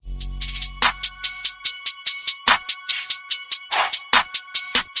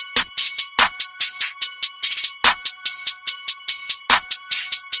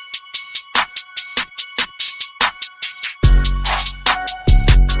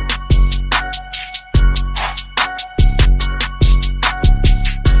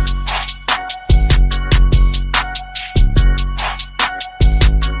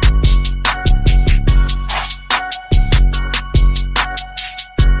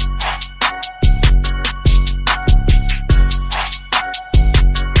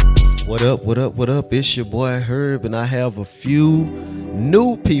What up, what up, what up? It's your boy Herb, and I have a few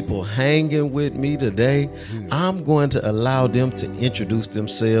new people hanging with me today. I'm going to allow them to introduce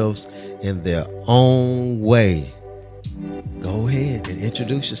themselves in their own way. Go ahead and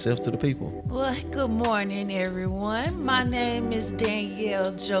introduce yourself to the people. Well, good morning, everyone. My name is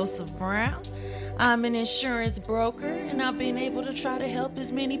Danielle Joseph Brown. I'm an insurance broker, and I've been able to try to help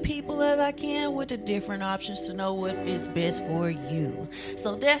as many people as I can with the different options to know what fits best for you.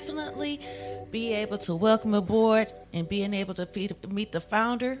 So definitely be able to welcome aboard and being able to meet the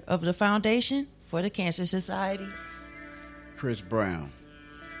founder of the Foundation for the Cancer Society. Chris Brown.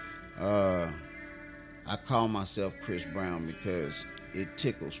 I call myself Chris Brown because it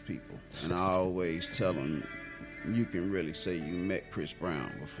tickles people, and I always tell them you can really say you met Chris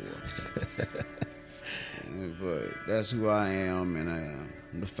Brown before. But that's who I am, and I'm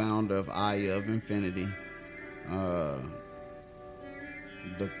the founder of Aya of Infinity. The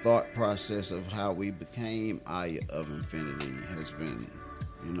thought process of how we became Aya of Infinity has been,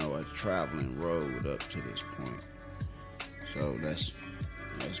 a traveling road up to this point. So that's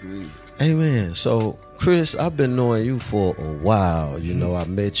me. Amen. So, Chris, I've been knowing you for a while. I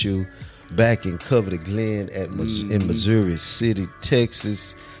met you back in Cover Glen in Missouri City,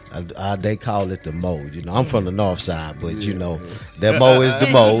 Texas. They call it the Mo. I'm from the north side, but that Mo is the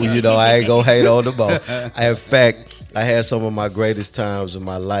Mo. I ain't gonna hate on the Mo. In fact, I had some of my greatest times of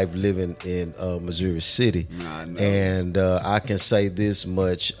my life living in Missouri City, and I can say this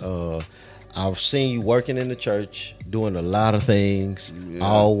much: I've seen you working in the church, doing a lot of things,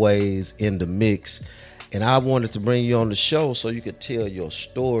 always in the mix, and I wanted to bring you on the show so you could tell your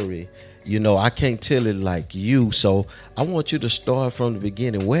story. I can't tell it like you, so I want you to start from the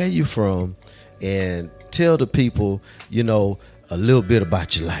beginning. Where are you from? And tell the people, a little bit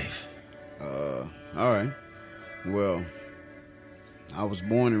about your life. All right. Well, I was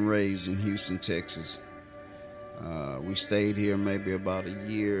born and raised in Houston, Texas. We stayed here maybe about a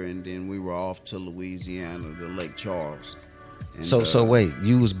year, and then we were off to Louisiana, to Lake Charles. And, so wait,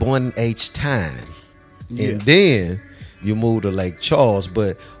 you was born in H-Time, and then you moved to Lake Charles,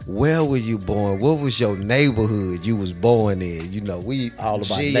 but where were you born? What was your neighborhood you was born in? We all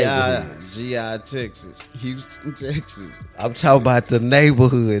about neighborhoods. GI, Texas. Houston, Texas. I'm talking about the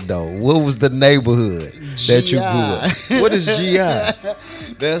neighborhood, though. What was the neighborhood that you grew up? What is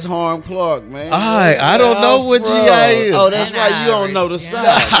GI? That's Harm Clark, man. All right, I don't know what GI is. Oh, that's why you don't know the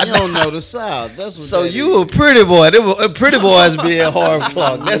South. You don't know the South. That's what. So you a pretty boy. Pretty boys be at Harm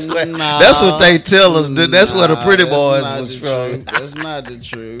Clark. That's what they tell us. That's where the pretty boys was from. That's not the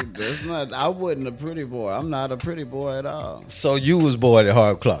truth. That's not. I wasn't a pretty boy. I'm not a pretty boy at all. So you was born at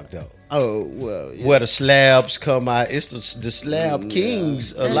Harm Clark, though. Oh, well, yeah. Where the slabs come out. It's the slab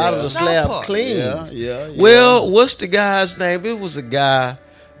kings. A lot of the slab kings. Yeah. Well, what's the guy's name? It was a guy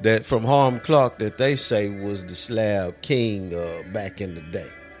that from Harm Clark that they say was the slab king back in the day.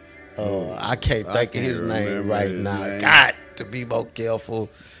 I can't think of his name right now. Got to be more careful.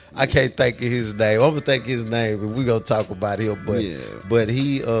 I can't think of his name. I'm gonna think of his name, and we're gonna talk about him. But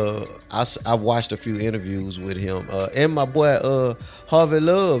he, I watched a few interviews with him, and my boy Harvey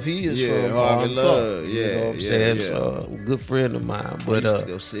Love. He is from Harvey Love. You know what I'm saying? So, a good friend of mine. But I used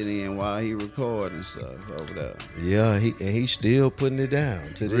to go sit in while he recorded and stuff over there. Yeah, he's still putting it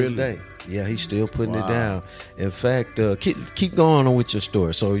down to this day. Yeah, he's still putting it down. In fact, keep going on with your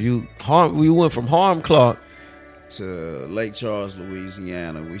story. So you went from Harm Clark to Lake Charles,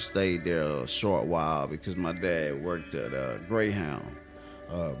 Louisiana. We stayed there a short while because my dad worked at a Greyhound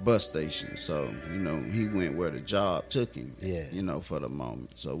bus station. So, he went where the job took him, for the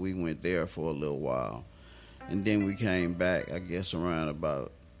moment. So we went there for a little while. And then we came back, I guess, around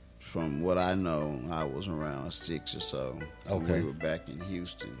about, from what I know, I was around 6 or so. Okay. We were back in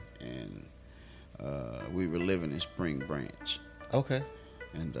Houston, and we were living in Spring Branch. Okay.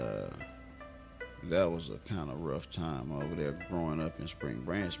 And that was a kind of rough time over there growing up in Spring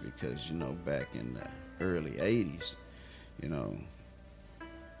Branch because, back in the early 80s,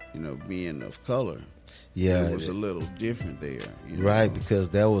 being of color, it was a little different there. Right, because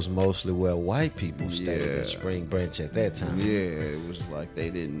that was mostly where white people stayed in Spring Branch at that time. Yeah, it was like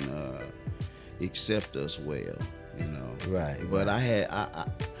they didn't accept us well, Right. But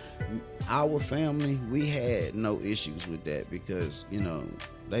our family, we had no issues with that because,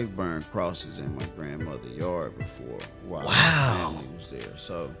 they burned crosses in my grandmother's yard before while my family was there.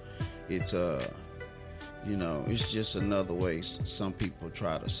 So it's it's just another way some people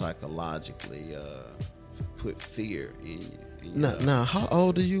try to psychologically put fear in you. Now, how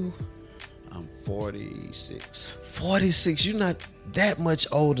old are you? I'm 46. 46. You're not that much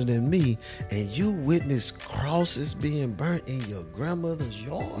older than me, and you witnessed crosses being burnt in your grandmother's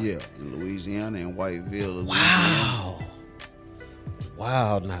yard. Yeah, in Louisiana, in Whiteville, Louisiana.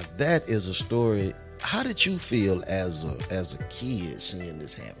 Wow. Now that is a story. How did you feel as a kid seeing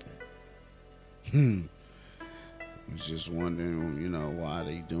this happen? I was just wondering, why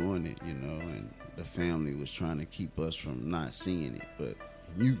they doing it, and the family was trying to keep us from not seeing it, but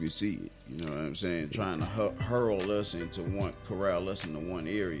you can see it, you know what I'm saying? Trying to corral us into one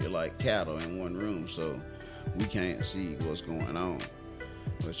area like cattle in one room, so we can't see what's going on.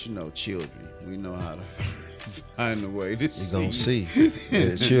 But children, we know how to find a way to see. You're gonna see.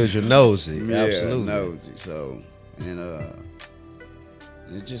 The children knows it. Yeah, Absolutely knows it. So, and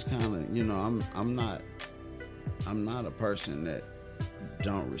it just kind of, I'm not a person that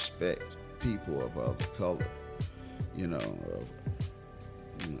don't respect people of other color.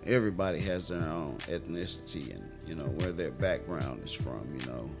 Everybody has their own ethnicity and where their background is from.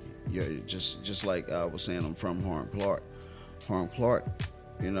 You're just like I was saying, I'm from Harlem Clark.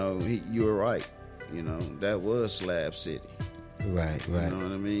 You were right. That was Slab City. Right. You know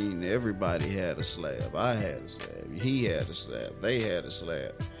what I mean? Everybody had a slab. I had a slab. He had a slab. They had a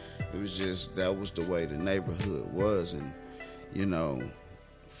slab. It was just, that was the way the neighborhood was. And,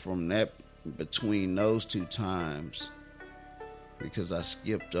 from that, between those two times, because I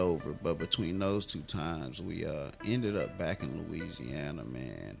skipped over, but between those two times, we ended up back in Louisiana,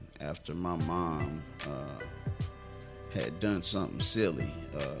 man, after my mom had done something silly.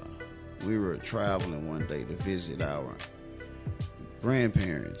 We were traveling one day to visit our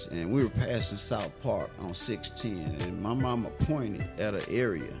grandparents, and we were passing South Park on 610, and my mama pointed at an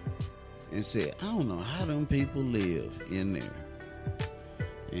area and said, I don't know how them people live in there.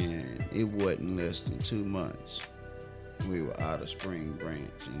 And it wasn't less than 2 months. We were out of Spring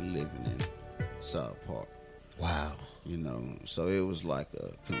Branch and living in South Park. Wow. So it was like a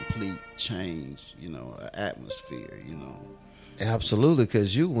complete change, an atmosphere, Absolutely,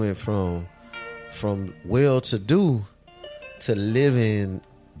 because you went from well-to-do to living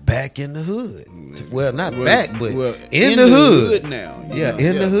back in the hood. Well, not back, but in the hood now. Yeah,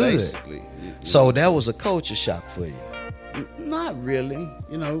 in the hood. Basically. So that was a culture shock for you. Not really,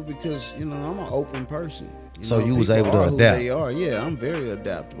 because I'm an open person. So you was able to adapt. They are, yeah. I'm very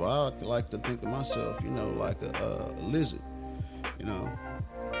adaptable. I like to think of myself, like a lizard.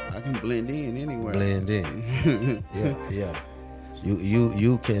 I can blend in anywhere. Blend in. Yeah.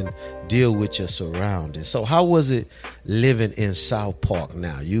 You can deal with your surroundings. So how was it living in South Park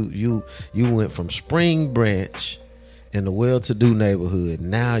now? You went from Spring Branch in the well-to-do neighborhood.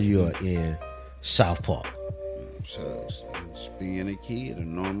 Now you're in South Park. So just being a kid, a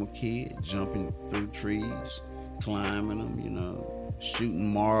normal kid, jumping through trees, climbing them,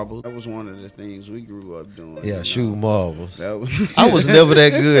 shooting marbles. That was one of the things we grew up doing. Yeah, shooting marbles. I was never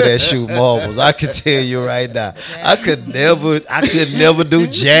that good at shooting marbles. I can tell you right now. I could never do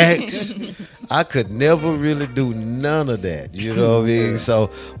jacks. I could never really do none of that. You know what I mean?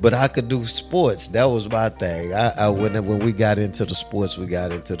 So, but I could do sports. That was my thing. When we got into the sports,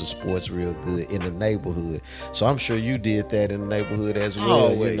 real good in the neighborhood. So I'm sure you did that in the neighborhood as well.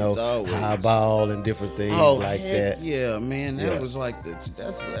 Always. High ball and different things like that. Yeah, man. That was like that's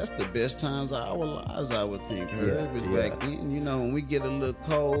the best times of our lives, I would think. Back then, when we get a little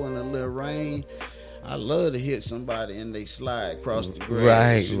cold and a little rain, I love to hit somebody and they slide across the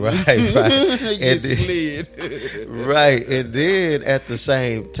grass. Right. They get slid. Right. And then at the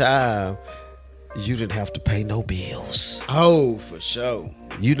same time, you didn't have to pay no bills. Oh, for sure.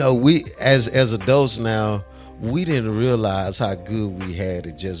 We as adults now, we didn't realize how good we had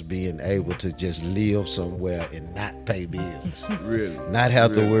at just being able to just live somewhere and not pay bills. Really? Not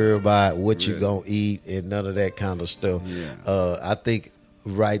have to worry about what you're going to eat and none of that kind of stuff. Yeah. I think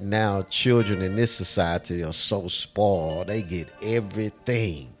right now, children in this society are so spoiled. They get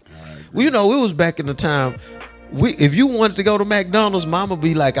everything. Well, it was back in the time. If you wanted to go to McDonald's, Mama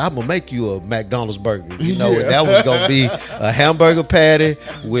be like, "I'm gonna make you a McDonald's burger." And that was gonna be a hamburger patty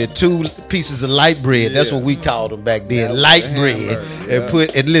with 2 pieces of light bread. That's what we called them back then, light bread.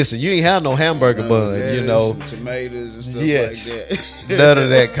 And listen, you ain't have no hamburger bun, tomatoes and stuff like that. None of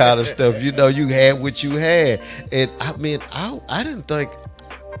that kind of stuff. You had what you had, and I mean, I didn't think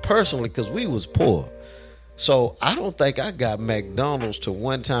personally, because we was poor. So I don't think I got McDonald's till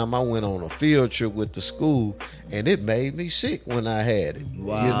one time I went on a field trip with the school, and it made me sick when I had it.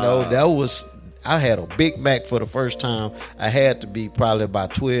 Wow. I had a Big Mac for the first time. I had to be probably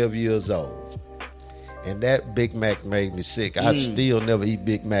about 12 years old. And that Big Mac made me sick. I still never eat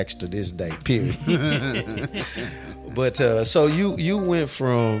Big Macs to this day, period. But so you went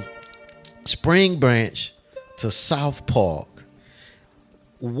from Spring Branch to South Park.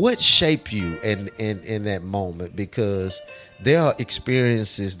 What shaped you in that moment? Because there are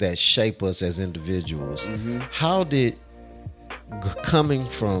experiences that shape us as individuals. How did coming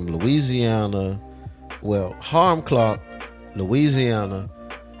from Louisiana, Harlem Clark, Louisiana,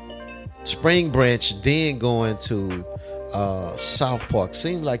 Spring Branch, then going to South Park,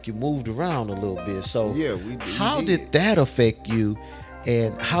 seemed like you moved around a little bit. So Yeah, how did that affect you,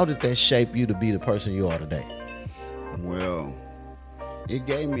 and how did that shape you to be the person you are today? Well, it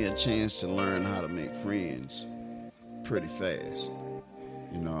gave me a chance to learn how to make friends pretty fast.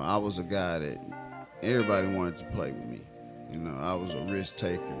 You know, I was a guy that everybody wanted to play with me. You know, I was a risk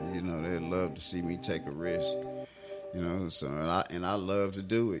taker. You know, they'd love to see me take a risk. You know, so and I love to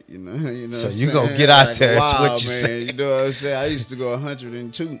do it. You know, So you gonna get out there? That's what you man. say. You know what I'm saying? I used to go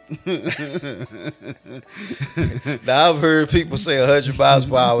 102. Now I've heard people say 100 miles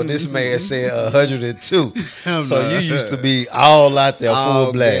per hour. This man said 102. So you used to be all out there,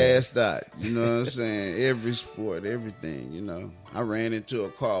 full blast. Gassed out. You know what I'm saying? Every sport, everything. You know, I ran into a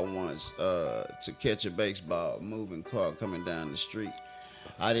car once to catch a baseball, moving car coming down the street.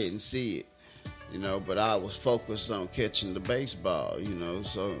 I didn't see it. You know, but I was focused on catching the baseball, you know,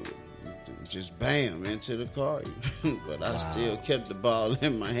 so just bam into the car. But I still kept the ball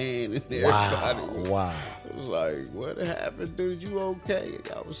in my hand, and everybody was like, what happened, dude? You okay?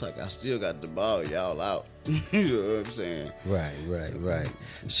 I was like, I still got the ball, y'all out. You know what I'm saying? Right.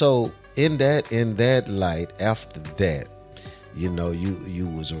 So in that light, after that, you know, you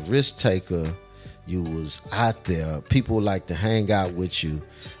was a risk taker, you was out there, people like to hang out with you.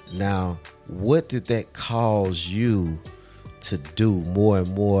 Now, what did that cause you to do more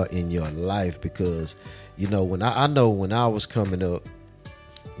and more in your life? Because, you know, when I know when I was coming up,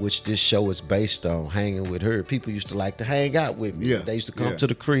 which this show is based on, hanging with her, people used to like to hang out with me. Yeah. They used to come to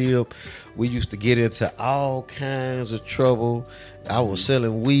the crib. We used to get into all kinds of trouble. I was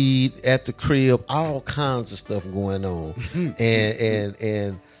selling weed at the crib, all kinds of stuff going on.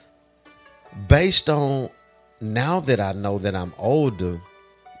 and based on, now that I know that I'm older,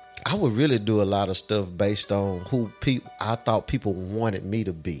 I would really do a lot of stuff based on who I thought people wanted me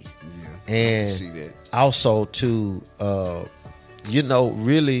to be. Yeah, and I see that. Also to, you know,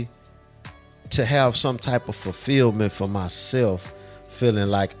 really to have some type of fulfillment for myself, feeling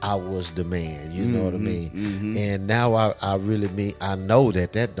like I was the man. You know what I mean? And now I really mean, I know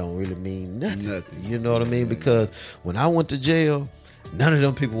that don't really mean nothing. You know what I mean? Because when I went to jail, none of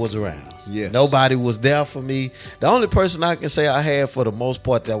them people was around. Yes. Nobody was there for me. The only person I can say I had for the most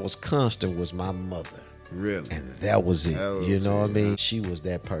part that was constant was my mother. Really? And that was it. You know what I mean? She was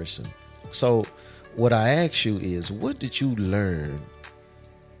that person. So what I ask you is, what did you learn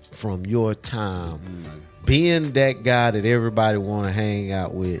from your time being that guy that everybody want to hang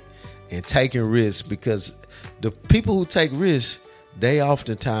out with and taking risks? Because the people who take risks, they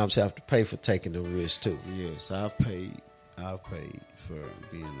oftentimes have to pay for taking the risk too. Yes, I've paid for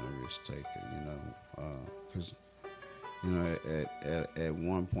being a risk taker, you know, because, you know, at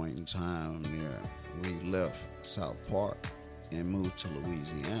one point in time there, we left South Park and moved to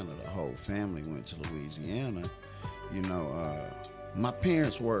Louisiana. The whole family went to Louisiana. You know, my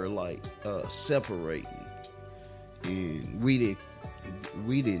parents were like separating, and we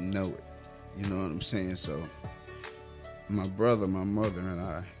didn't know it. You know what I'm saying? So my brother, my mother, and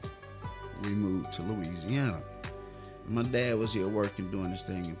I, we moved to Louisiana. My dad was here working, doing his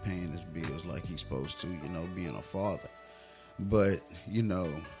thing and paying his bills like he's supposed to, you know, being a father. But, you know,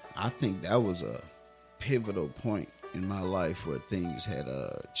 I think that was a pivotal point in my life where things had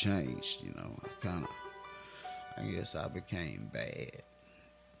changed. You know, I guess I became bad.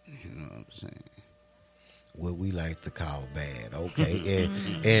 You know what I'm saying? What we like to call bad, okay?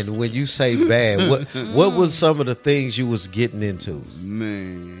 and when you say bad, what was some of the things you was getting into?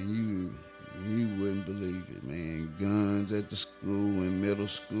 Man, you wouldn't believe it, man. Guns at the school, in middle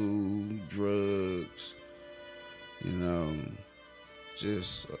school, drugs, you know,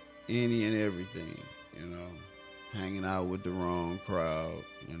 just any and everything, you know. Hanging out with the wrong crowd,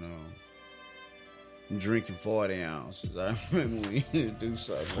 you know. Drinking 40 ounces. I remember we used to do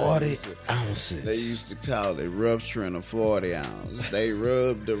something. 40 ounces. They used to call it rupturing a 40 ounce. They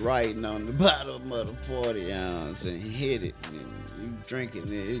rubbed the writing on the bottom of the 40 ounce and hit it. And you drink it,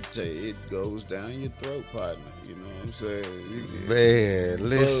 and it goes down your throat, partner. You know what I'm saying? Man,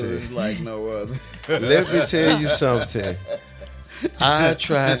 listen. Like no other. Let me tell you something. I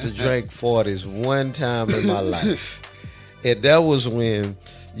tried to drink 40s one time in my life. And that was when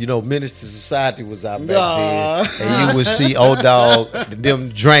Menace to Society was out back then, and you would see old dog them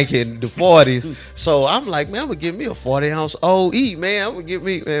drinking the 40s. So I'm like, man, I'm gonna get me a 40-ounce OE, man. I'm gonna get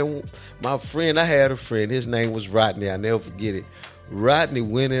me, man. My friend, I had a friend. His name was Rodney. I never forget it. Rodney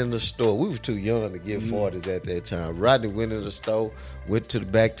went in the store. We were too young to get 40s at that time. Rodney went in the store, went to the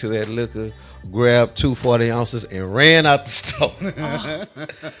back to that liquor, grabbed 2 40 ounces, and ran out the store.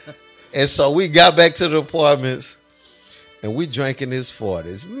 And so we got back to the apartments. And we drinking his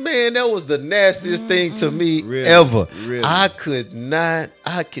 40s. Man, that was the nastiest thing to me ever. Really? I could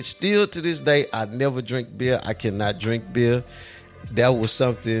still to this day, I never drink beer. I cannot drink beer. That was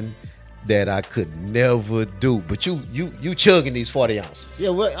something that I could never do. But you chugging these 40 ounces. Yeah,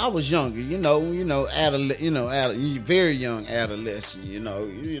 well, I was younger, very young adolescent, you're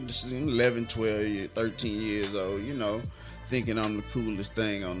 11, 12, 13 years old, thinking I'm the coolest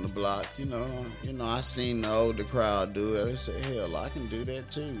thing on the block, I seen the older crowd do it. I said, hell, I can do that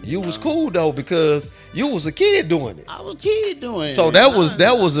too. You was cool though because you was a kid doing it. I was a kid doing it. So that was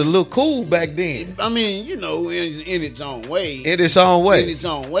a little cool back then. I mean, in its own way. In its own way. In its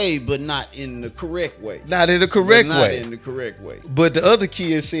own way, but not in the correct way. Not in the correct way. Not in the correct way. But the other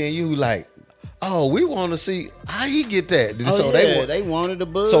kids seeing you like, oh, we want to see how he get that. Oh, so yeah, they wanted the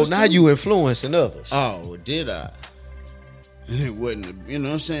buzz. So now too. you influencing others. Oh, did I? It wasn't, what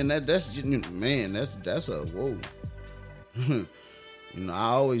I'm saying? That's a whoa. I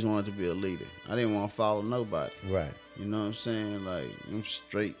always wanted to be a leader. I didn't want to follow nobody. Right. You know what I'm saying? Like, I'm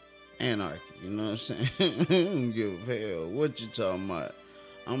straight anarchy. You know what I'm saying? I don't give a hell what you talking about.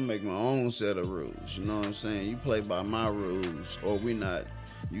 I'm make my own set of rules. You know what I'm saying? You play by my rules, or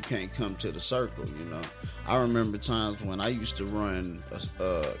you can't come to the circle. I remember times when I used to run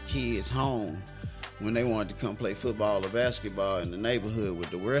kids home. When they wanted to come play football or basketball in the neighborhood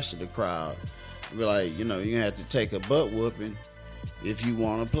with the rest of the crowd, be like, you have to take a butt whooping if you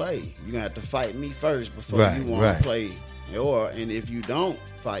want to play. You're going to have to fight me first before you want to play. And if you don't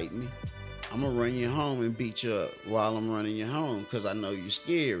fight me, I'm going to run you home and beat you up while I'm running you home because I know you're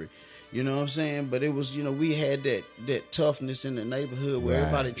scary. You know what I'm saying? But it was, we had that toughness in the neighborhood where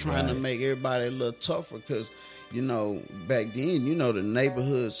everybody trying to make everybody a little tougher because back then, the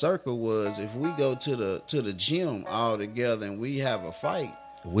neighborhood circle was if we go to the gym all together and we have a fight.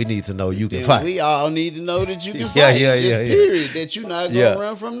 We need to know you can fight. We all need to know that you can fight. Period. That you're not going to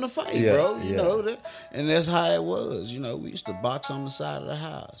run from the fight, bro. You know that. And that's how it was. We used to box on the side of the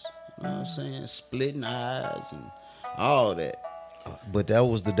house. You know what I'm saying? Splitting eyes and all that. But that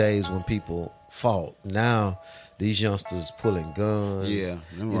was the days when people fought. Now these youngsters pulling guns. Yeah,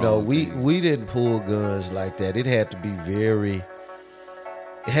 we didn't pull guns like that. It had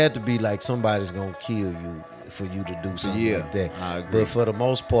to be like somebody's gonna kill you for you to do something like that. I agree. But for the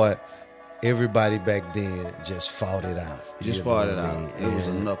most part, everybody back then just fought it out. It was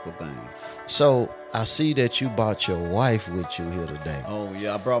a knuckle thing. So I see that you brought your wife with you here today. Oh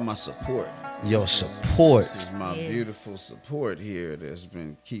yeah, I brought my support. Your support. This is my beautiful support here that's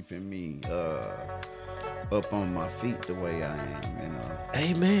been keeping me up on my feet the way I am,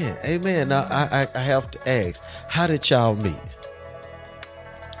 Amen. Now I have to ask, how did y'all meet?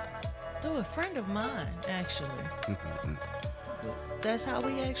 Through a friend of mine, actually. That's how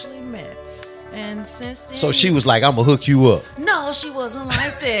we actually met. And since then, so she was like, I'm gonna hook you up. No, she wasn't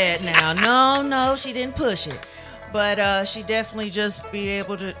like that. Now, no, she didn't push it. But she definitely just be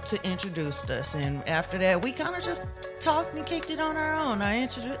able to introduce us. And after that, we kind of just talked and kicked it on our own. I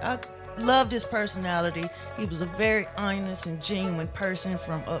loved his personality. He was a very honest and genuine person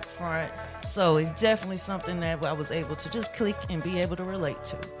from up front. So it's definitely something that I was able to just click and be able to relate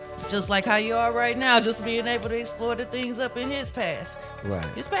to. Just like how you are right now, just being able to explore the things up in his past. Right.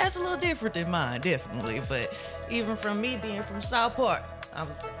 His past a little different than mine, definitely. But even from me being from South Park, I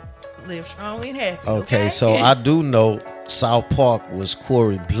live strongly and happy. Okay, so I do know South Park was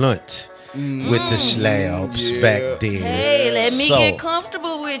Corey Blunt with the slabs back then. Hey, let me get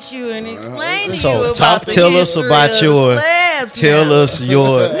comfortable with you and explain to you about the tell us about your slabs. Tell us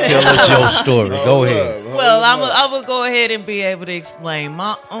your story. Go ahead. Well, I will go ahead and be able to explain.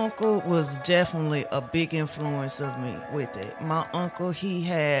 My uncle was definitely a big influence of me with it. My uncle, he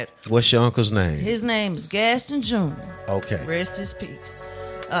had... What's your uncle's name? His name is Gaston Jr. Okay. Rest his peace.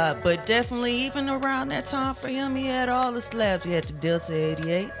 But definitely even around that time for him, he had all the slabs. He had the Delta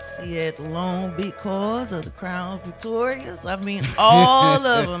 88s. He had the long big cars of the Crown Victorias. I mean, all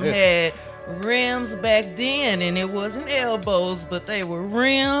of them had rims back then, and it wasn't elbows, but they were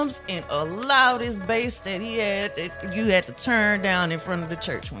rims and a loudest bass that he had that you had to turn down in front of the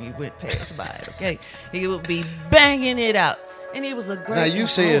church when you went past by it, okay? He would be banging it out. And he was a great Now you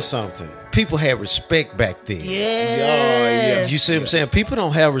said influence. something. People had respect back then. Yes. You see what I'm saying? People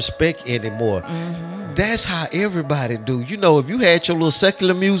don't have respect anymore. That's how everybody do. You know, if you had your little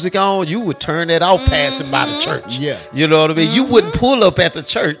secular music on, you would turn that off passing by the church. Yeah. You know what I mean? You wouldn't pull up at the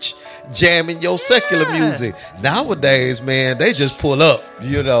church jamming your secular music. Nowadays, man, they just pull up,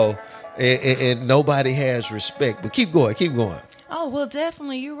 you know, and nobody has respect. But keep going, keep going. Oh, well,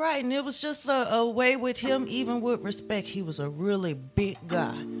 definitely, you're right. And it was just a way with him, even with respect. He was a really big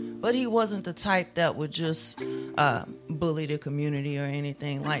guy. But he wasn't the type that would just bully the community or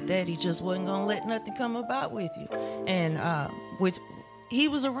anything like that. He just wasn't going to let nothing come about with you. And he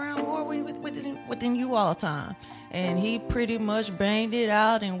was around more within you all time. And he pretty much banged it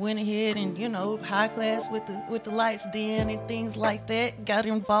out and went ahead and, you know, high class with the lights then and things like that. Got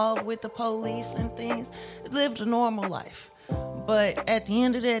involved with the police and things. Lived a normal life. But at the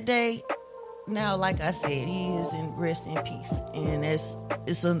end of that day, now, like I said, he is in rest in peace, and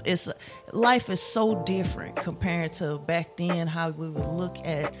life is so different compared to back then. How we would look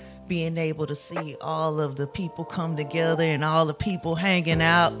at being able to see all of the people come together and all the people hanging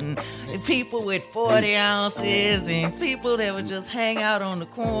out, and people with 40 ounces, and people that would just hang out on the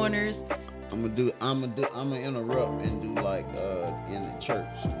corners. I'm gonna interrupt and do like in the church.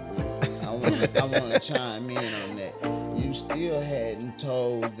 I want to chime in on that. You still hadn't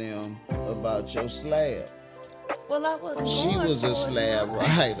told them about your slab. Well, I wasn't. She was a slab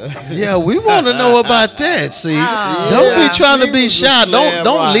rider. Yeah, we want to know about that. See, don't be trying to be shy.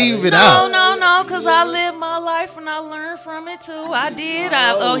 Don't leave it out. No, because I lived my life and I learned from it too. I did.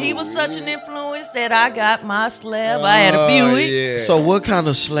 He was such an influence that I got my slab. I had a Buick. Yeah. So what kind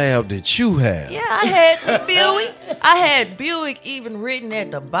of slab did you have? Yeah, I had the Buick. I had Buick even written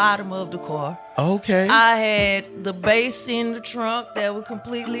at the bottom of the car. Okay. I had the bass in the trunk that would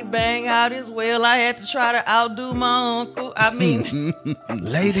completely bang out as well. I had to try to outdo my uncle. I mean,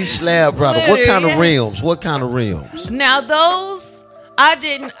 Lady slab brother. What kind of rims? What kind of rims? now those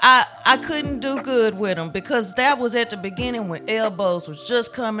I couldn't do good with them because that was at the beginning when elbows was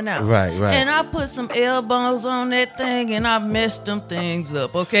just coming out. Right. And I put some elbows on that thing and I messed them things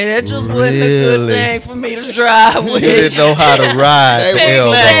up. Okay, that just wasn't a good Really? thing for me to drive with. You didn't know how to ride the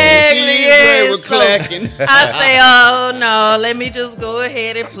elbows. Exactly, They were yes. So clacking. I say, oh no, let me just go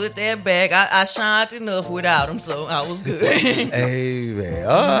ahead and put that back. I shined enough without them, so I was good. Hey, man.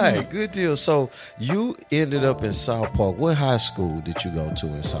 All right, good deal. So you ended up in South Park. What high school did you go to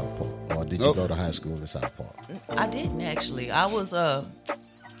in South Park? Or did you go to high school in South Park? I didn't actually. I was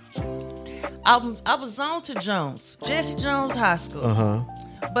zoned to Jones, Jesse Jones High School.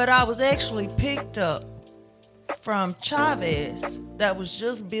 But I was actually picked up from Chavez that was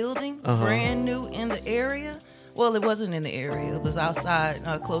just building, brand new in the area. Well, it wasn't in the area. It was outside,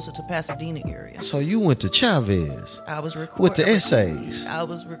 closer to Pasadena area. So you went to Chavez I was recruited. with the essays. I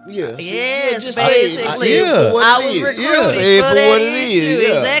was Yes, yes, say it basically. for what I it was is. recruited Say it for for that what it issue. is.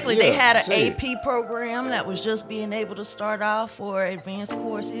 Yeah, Exactly. They yeah, had say an it. AP program that was just being able to start off for advanced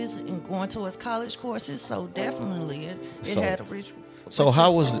courses and going towards college courses. So definitely it had a rich. So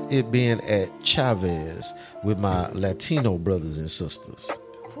how was it being at Chavez with my Latino brothers and sisters?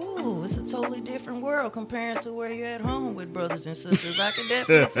 Ooh, it's a totally different world compared to where you're at home with brothers and sisters. I can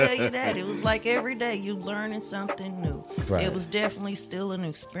definitely tell you that. It was like every day you learning something new. Right. It was definitely still an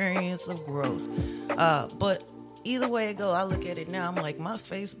experience of growth. But either way it go, I look at it now, I'm like, my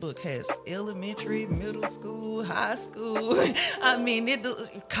Facebook has elementary, middle school, high school. I mean,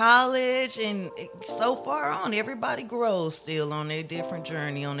 college, and so far on, everybody grows still on their different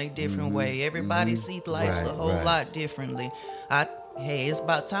journey, on their different way. Everybody sees life a whole lot differently. Hey, it's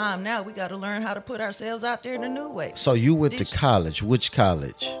about time now. We got to learn how to put ourselves out there in a new way. So you went to college. Which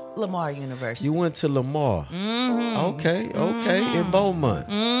college? Lamar University. You went to Lamar. Okay, in Beaumont.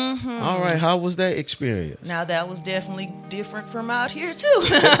 All right, how was that experience? Now, that was definitely different from out here, too.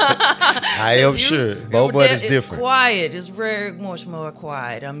 I am sure. Beaumont is different. It's quiet. It's very much more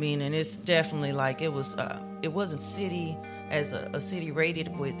quiet. I mean, and it's definitely like it wasn't city as a city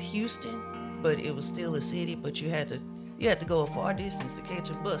rated with Houston, but it was still a city, but you had to go a far distance to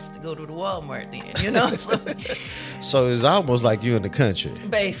catch a bus to go to the Walmart then, you know? So it's almost like you're in the country.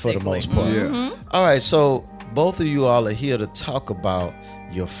 Basically. For the most part. Yeah. All right, so both of you all are here to talk about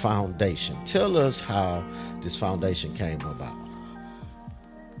your foundation. Tell us how this foundation came about.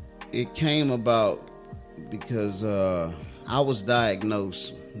 It came about because I was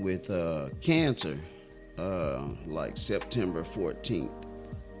diagnosed with cancer like September 14th,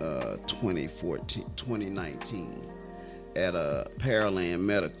 2019 at Pearland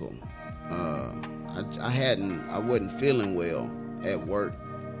Medical. I wasn't feeling well at work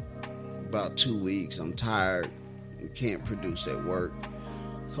about 2 weeks. I'm tired, can't produce at work.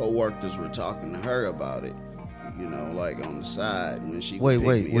 Co-workers were talking to her about it, like on the side when she would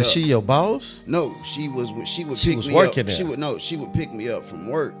pick me was up. she your boss? No, she would She pick was me working up. there. She would pick me up from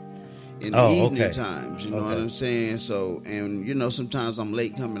work in the evening times. You know what I'm saying? So, and sometimes I'm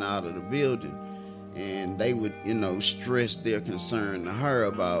late coming out of the building, and they would stress their concern to her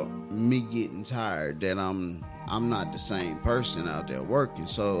about me getting tired, that I'm not the same person out there working.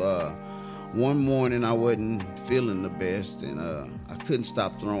 So one morning I wasn't feeling the best, and I couldn't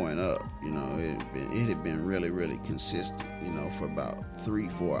stop throwing up. It had been really, really consistent, for about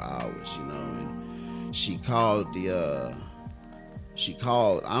 3-4 hours, and she called I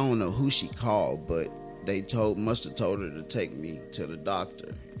don't know who she called, but they must have told her to take me to the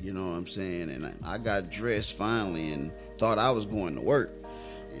doctor. You know what I'm saying? And I got dressed finally and thought I was going to work,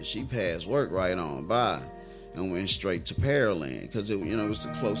 and she passed work right on by and went straight to Pearland because it was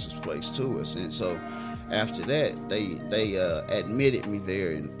the closest place to us. And so after that, they admitted me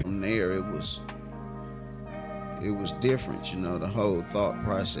there, and from there it was different. The whole thought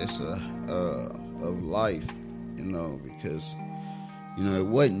process of life, because it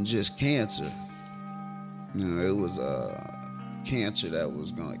wasn't just cancer. It was cancer that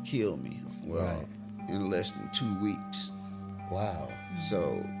was gonna kill me. Well, in less than 2 weeks. Wow.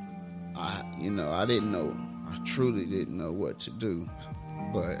 So I didn't know. I truly didn't know what to do.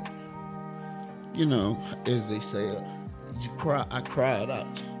 But, as they say, I cried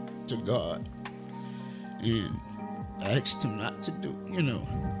out to God and asked him not to do,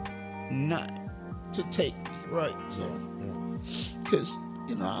 not to take me, right? So, because,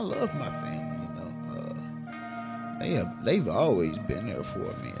 I love my family, they've always been there for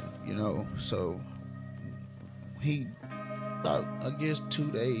me, so I guess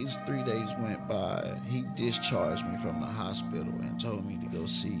 2 days, 3 days went by. He discharged me from the hospital and told me to go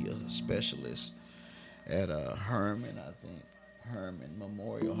see a specialist at Herman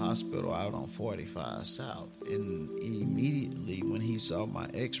Memorial Hospital out on 45 South. And immediately when he saw my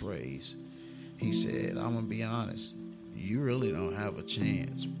x-rays, he said, I'm going to be honest, you really don't have a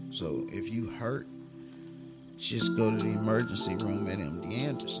chance. So if you hurt, just go to the emergency room at MD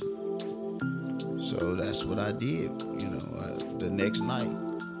Anderson. So that's what I did. The next night,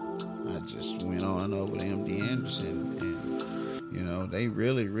 I just went on over to MD Anderson, and they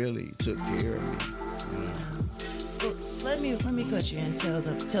really, really took care of me. Well, let me cut you and tell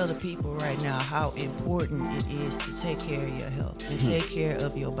the people right now how important it is to take care of your health and take care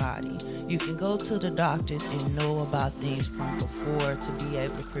of your body. You can go to the doctors and know about things from before to be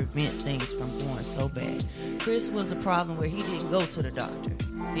able to prevent things from going so bad. Chris was a problem where he didn't go to the doctor.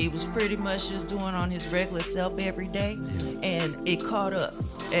 He was pretty much just doing on his regular self every day, and it caught up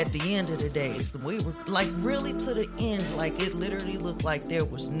at the end of the day. So we were like really to the end, like it literally looked like there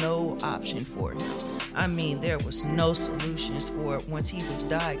was no option for him. I mean, there was no solutions for it once he was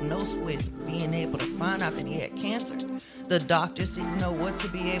diagnosed with being able to find out that he had cancer. The doctors didn't know what to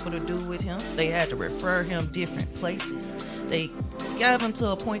be able to do with him. They had to refer him different places. They got him to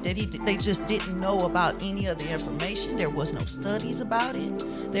a point that they just didn't know about any of the information. There was no studies about it.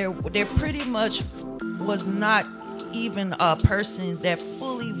 There pretty much was not even a person that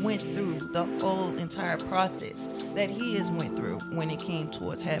fully went through the whole entire process that he has went through when it came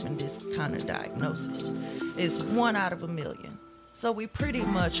towards having this kind of diagnosis. It's 1 out of 1,000,000. So we pretty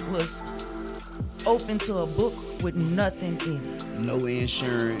much was open to a book with nothing in it. No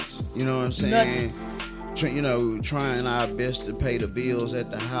insurance, you know what I'm saying? Nothing. Trying our best to pay the bills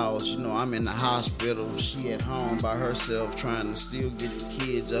at the house. I'm in the hospital, she at home by herself trying to still get the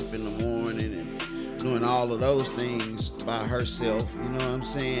kids up in the morning and doing all of those things by herself, you know what I'm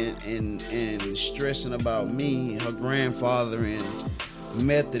saying? And stressing about me, her grandfather in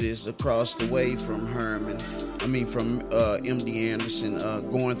Methodist across the way from from MD Anderson,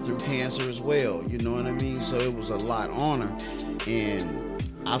 going through cancer as well, you know what I mean? So it was a lot on her, and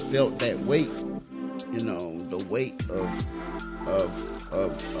I felt that weight, the weight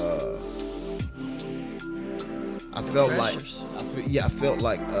I felt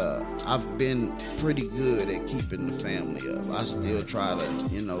like I've been pretty good at keeping the family up. I still try to,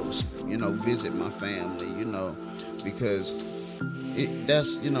 visit my family, because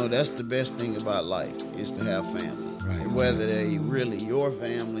that's the best thing about life is to have family. Right. Whether they really your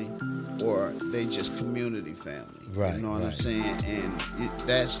family or they just community family. Right. You know what I'm saying? And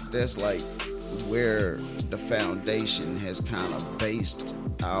that's like where the foundation has kind of based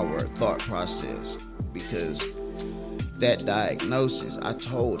our thought process, because that diagnosis, I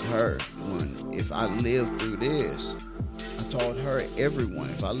told her if I live through this, I told her, everyone,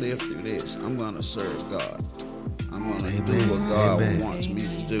 if I live through this, I'm going to serve God. I'm going to do what God wants me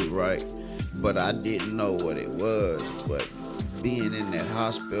to do, right? but I didn't know what it was. But being in that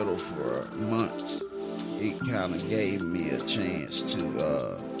hospital for months, it kind of gave me a chance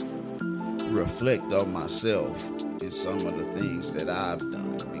to reflect on myself and some of the things that I've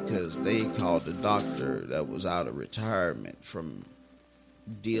done, because they called the doctor that was out of retirement from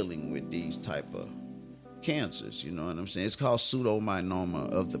dealing with these type of cancers. You know what I'm saying? It's called pseudomyeloma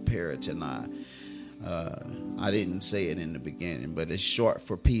of the peritoni. I didn't say it in the beginning, but it's short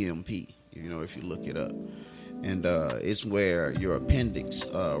for PMP, you know, if you look it up. And it's where your appendix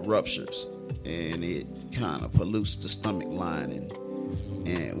ruptures, and it kind of pollutes the stomach lining,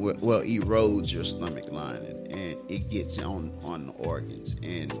 and erodes your stomach lining, and it gets on the organs.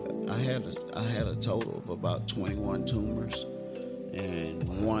 And I had a total of about 21 tumors,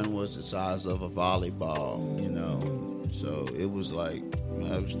 and one was the size of a volleyball, you know. So it was like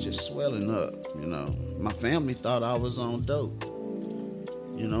I was just swelling up, you know. My family thought I was on dope.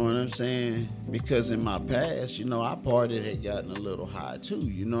 You know what I'm saying? Because in my past, you know, I partied had gotten a little high too,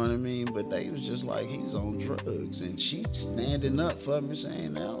 you know what I mean? But they was just like, he's on drugs. And she standing up for me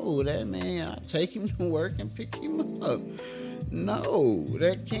saying, no, that man, I take him to work and pick him up. No,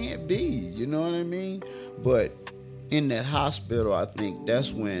 that can't be, you know what I mean? But in that hospital, I think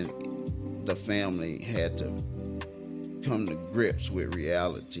that's when the family had to come to grips with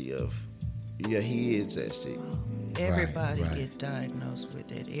reality of, yeah, he is that sick. Everybody get diagnosed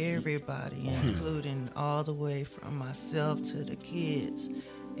with it. Everybody, including all the way from myself to the kids,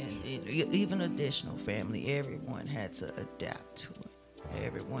 and even additional family. Everyone had to adapt to it.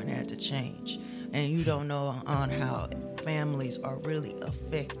 Everyone had to change. And you don't know on how families are really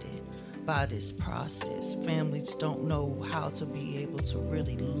affected by this process. Families don't know how to be able to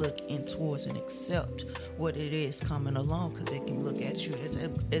really look in towards and accept what it is coming along, because it can look at you as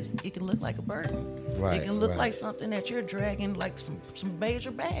it can look like a burden. It can look like something that you're dragging, like some major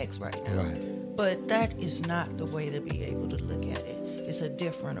bags right now. But that is not the way to be able to look at it. It's a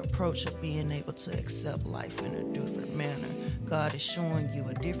different approach of being able to accept life in a different manner. God is showing you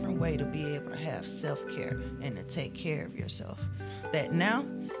a different way to be able to have self-care and to take care of yourself. That now,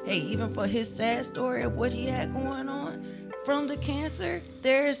 hey, even for his sad story of what he had going on from the cancer,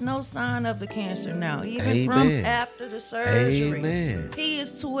 there is no sign of the cancer now. Even from after the surgery, he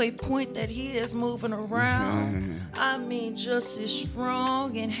is to a point that he is moving around. I mean, just as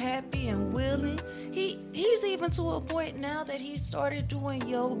strong and happy and willing. He's even to a point now that he started doing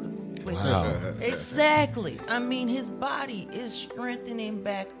yoga with it. Exactly. I mean, his body is strengthening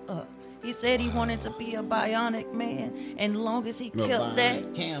back up. He said he wanted to be a bionic man, and long as he kept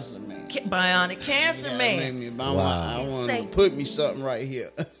that cancer man, bionic cancer man. I want to put me something right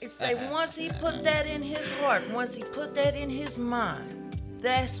here. It's like once he put that in his heart, once he put that in his mind,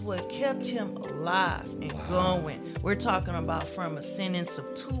 that's what kept him alive and going. We're talking about from a sentence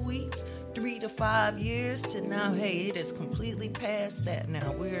of 2 weeks, 3 to 5 years, to now, hey, it is completely past that.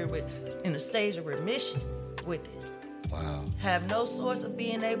 Now we're in a stage of remission with it. Wow. Have no source of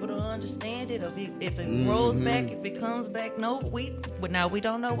being able to understand it, if it rolls back, if it comes back. No, we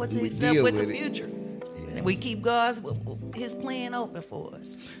don't know what to accept with the future. And we keep his plan open for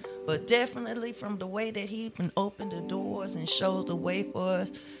us. But definitely from the way that he even opened the doors and showed the way for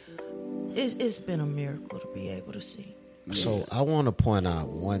us, it's been a miracle to be able to see. So I want to point out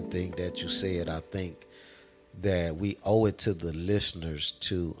one thing that you said. I think that we owe it to the listeners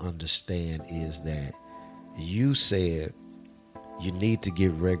to understand is that you said you need to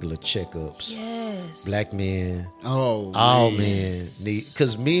get regular checkups. Yes. Black men, all men need,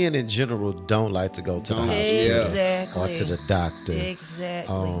 because men in general don't like to go to the hospital exactly. or to the doctor.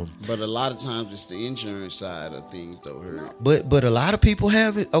 Exactly. But a lot of times it's the insurance side of things don't hurt. But a lot of people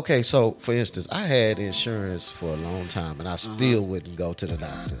have it. Okay, so for instance, I had insurance for a long time, and I still wouldn't go to the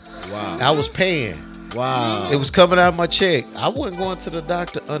doctor. Wow. I was paying. Wow. It was coming out of my check. I wasn't going to the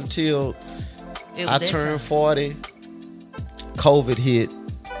doctor until I turned 40. COVID hit.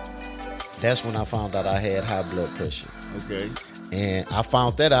 That's when I found out I had high blood pressure. Okay. And I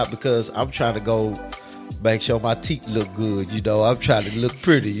found that out because I'm trying to go make sure my teeth look good. You know, I'm trying to look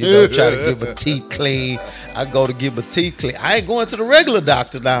pretty. You know, trying to get my teeth clean. I go to get my teeth clean. I ain't going to the regular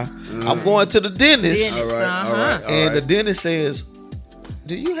doctor now. I'm going to the dentist. All right. And the dentist says,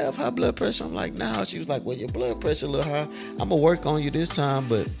 do you have high blood pressure? I'm like, no. She was like, well, your blood pressure a little high. I'm going to work on you this time,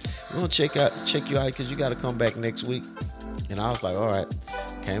 but we're going to check you out because you got to come back next week. And I was like, all right.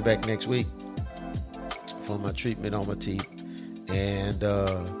 Came back next week for my treatment on my teeth. And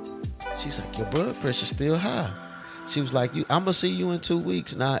she's like, your blood pressure's still high. She was like, I'm going to see you in 2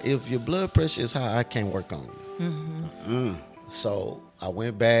 weeks. Now, if your blood pressure is high, I can't work on you. So I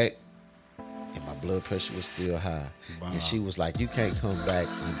went back, and my blood pressure was still high. Wow. And she was like, you can't come back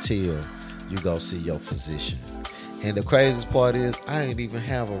until you go see your physician. And the craziest part is, I ain't even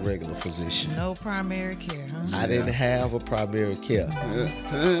have a regular physician. No primary care, huh? I didn't have a primary care.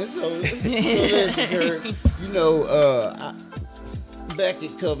 So listen, Kurt, you know, back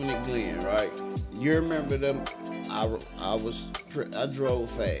at Covenant Glen, right? You remember them? I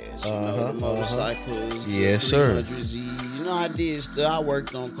drove fast. You know, the motorcycles, yes, the sir. 300Z. You know, I did stuff. I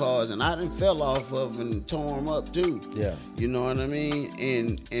worked on cars, and I done fell off of and tore them up too. Yeah. You know what I mean?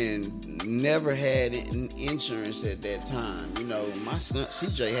 And never had insurance at that time. You know, my son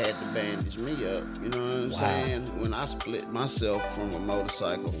CJ had to bandage me up. You know what I'm saying? When I split myself from a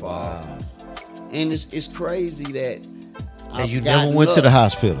motorcycle fall. And it's crazy that. And you never went to the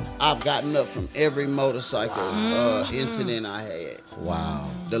hospital? I've gotten up from every motorcycle incident I had. Wow.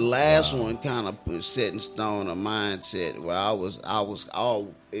 The last one kind of set in stone a mindset where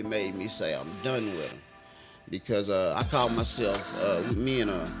it made me say I'm done with them. Because I called myself, me and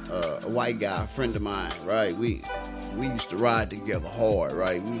a white guy, a friend of mine, right? We used to ride together hard,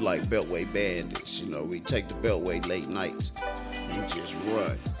 right? We like Beltway bandits, you know. We take the Beltway late nights and just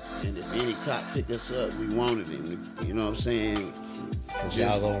run. And if any cop pick us up, we wanted him. You know what I'm saying? So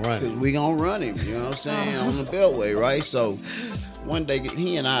y'all gonna run him. Because we gonna run him, you know what I'm saying, on the Beltway, right? So one day,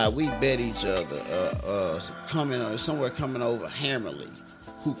 he and we bet each other, coming over Hammerly,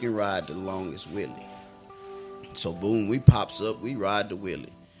 who can ride the longest Willie. So boom, we pops up, we ride the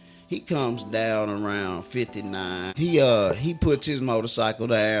Willie. He comes down around 59. He puts his motorcycle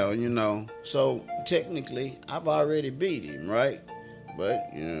down, you know. So technically, I've already beat him, right? But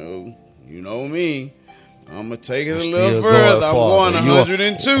you know me. I'm gonna take it a little further. I'm going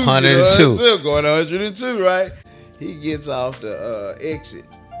 102. 102. Still going 102, right? He gets off the exit,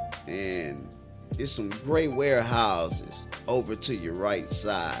 and it's some great warehouses over to your right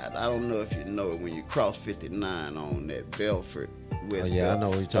side. I don't know if you know it when you cross 59 on that Belford. I know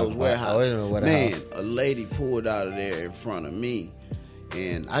what you're talking about. Man, a lady pulled out of there in front of me.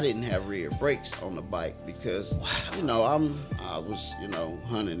 And I didn't have rear brakes on the bike because, you know, I was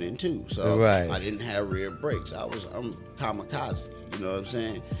 102, so I didn't have rear brakes. I'm kamikaze, you know what I'm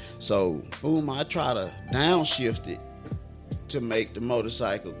saying? So boom, I try to downshift it to make the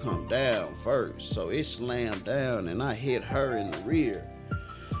motorcycle come down first. So it slammed down, and I hit her in the rear,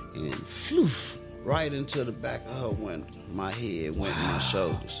 and right into the back of her window. My head went in my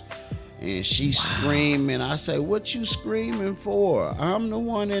shoulders. And she screaming. I say, "What you screaming for? I'm the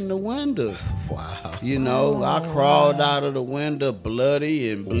one in the window." Wow. You know, I crawled out of the window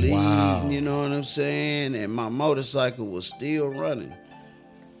bloody and bleeding, you know what I'm saying? And my motorcycle was still running.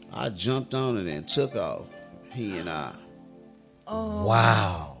 I jumped on it and took off, he and I. Oh.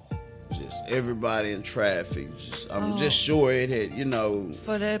 Wow. Just everybody in traffic. I'm just sure it had,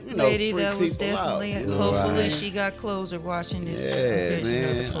 for that lady that was definitely. Hopefully, she got closer watching this. Yeah,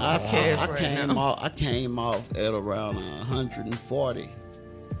 man. I came off at around 140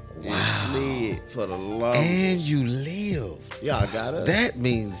 and slid for the longest. And you lived. Yeah, I got up. That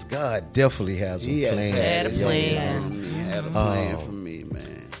means God definitely has a plan. Had a plan. He had a plan for me,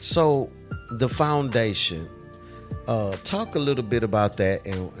 man. So the foundation. Talk a little bit about that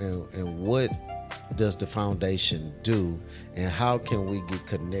and what does the foundation do, and how can we get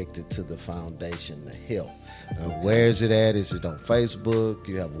connected to the foundation to help? Where is it at? Is it on Facebook?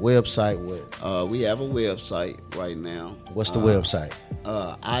 You have a website? We have a website right now. What's the website?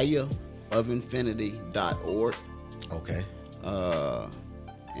 ayaofinfinity.org. Okay.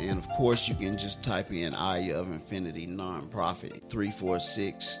 And of course, you can just type in Aya of Infinity Nonprofit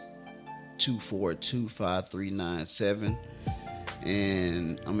 346-242-5397,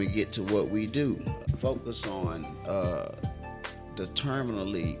 and I'm gonna get to what we do. Focus on the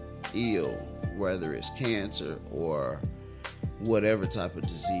terminally ill, whether it's cancer or whatever type of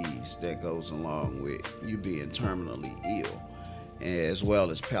disease that goes along with you being terminally ill, as well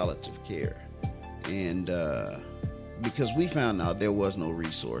as palliative care. And because we found out there was no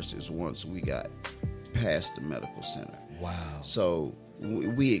resources once we got past the medical center. Wow. So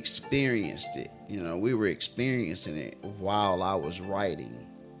we experienced it. We were experiencing it while I was writing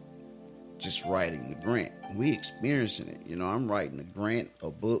the grant. We experiencing it. I'm writing a grant,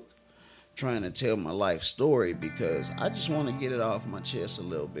 a book, trying to tell my life story because I just want to get it off my chest a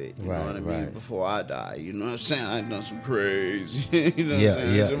little bit. You know what I mean? Before I die. You know what I'm saying? I've done some crazy. You know what I'm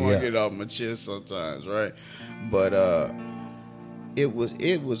saying? I just want to get it off my chest sometimes, right? But it was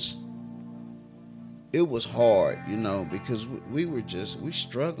hard, because we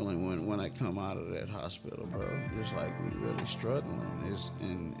struggling when I come out of that hospital, bro. It's like we really struggling.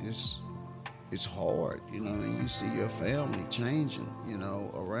 It's hard, and you see your family changing,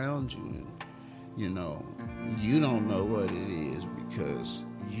 around you, and you don't know what it is because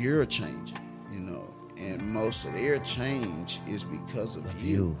you're changing, and most of their change is because of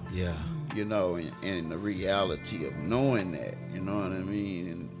you. Yeah. And the reality of knowing that, you know what I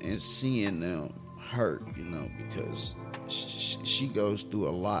mean, and seeing them hurt, because she goes through a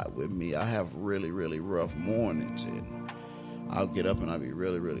lot with me. I have really, really rough mornings, and I'll get up and I'll be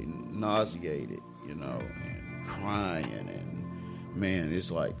really, really nauseated, and crying, and man,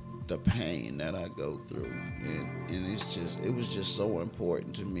 it's like the pain that I go through, and it was just so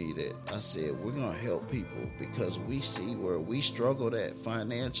important to me that I said, we're gonna help people because we see where we struggled at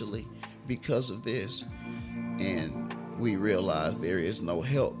financially because of this, and we realized there is no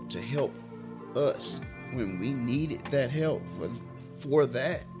help to help us when we needed that help for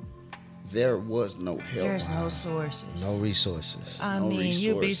that. There was no help. There's no sources, no resources.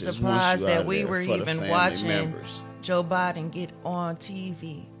 You'd be surprised that we were even watching Joe Biden get on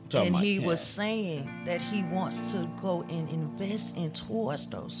TV, and he was saying that he wants to go and invest in towards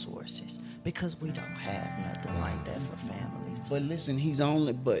those sources because we don't have nothing like that for families. But listen,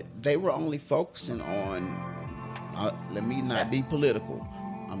 they were only focusing on. Let me not be political.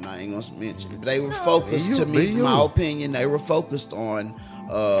 I'm not even going to mention it. But they were focused, to me, my opinion, they were focused on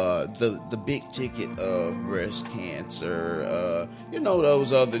the big ticket of breast cancer,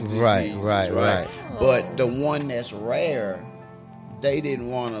 those other diseases. Right. But the one that's rare, they didn't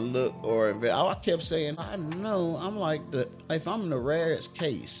want to look or invest. I kept saying, I know, I'm like, if I'm the rarest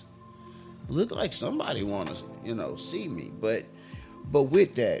case, look like somebody want to, see me. But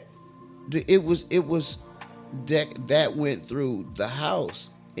with that, it was that went through the house,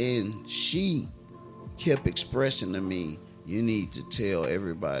 and she kept expressing to me, you need to tell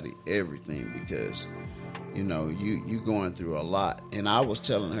everybody everything because you going through a lot. And I was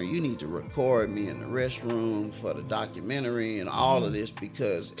telling her, you need to record me in the restroom for the documentary and all of this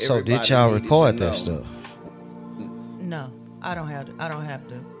because everybody. So did y'all record that stuff? No, I don't have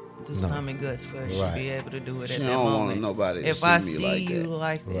the stomach guts for us to be able to do it at that don't moment. Want nobody to if see I me see like you that.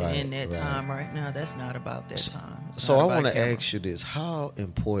 like that in that time right now, that's not about that time. So I want to ask you this: how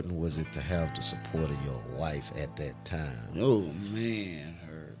important was it to have the support of your wife at that time? Oh man,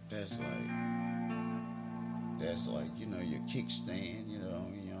 that's like your kickstand,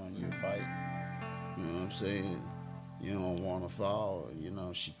 on your bike. You know what I'm saying? You don't want to fall.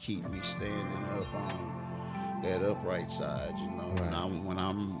 She keep me standing up on that upright side. Right. When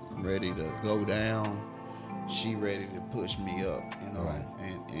I'm ready to go down, she ready to push me up. Right.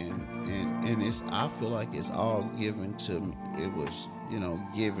 And it's, I feel like it's all given to me. It was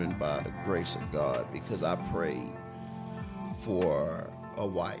given by the grace of God because I prayed for a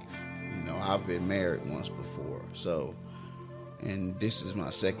wife. I've been married once before, and this is my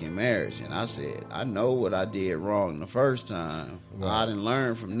second marriage. And I said, I know what I did wrong the first time. Right. I didn't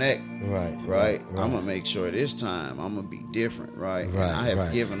learn from that. Right. I'm going to make sure this time I'm going to be different. Right. And I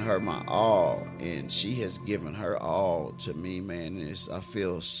have given her my all, and she has given her all to me, man. I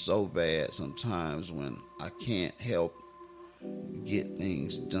feel so bad sometimes when I can't help get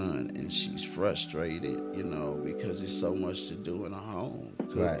things done, and she's frustrated, because it's so much to do in a home.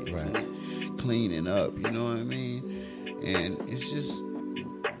 Cleaning up, you know what I mean? And it's just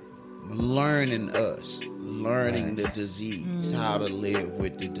learning the disease, how to live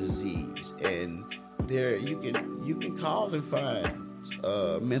with the disease. And there you can call and find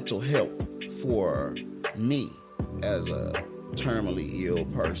mental help for me as a terminally ill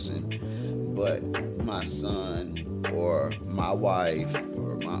person, but my son or my wife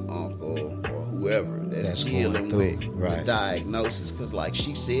or my uncle or whoever that's dealing with the diagnosis, because like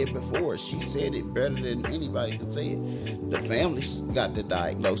she said before, she said it better than anybody could say it. The family's got the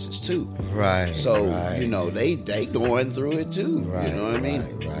diagnosis too, so they going through it too. You know what I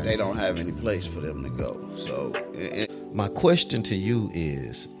mean? They don't have any place for them to go. So my question to you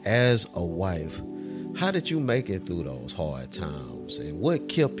is, as a wife, how did you make it through those hard times, and what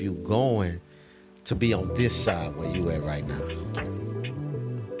kept you going to be on this side where you at right now?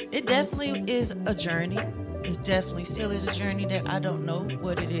 It definitely is a journey. It definitely still is a journey that I don't know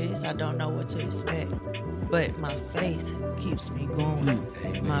what it is. I don't know what to expect. But my faith keeps me going.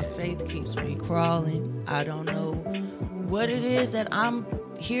 Amen. My faith keeps me crawling. I don't know what it is that I'm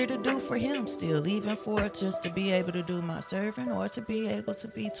here to do for him still, even for just to be able to do my serving or to be able to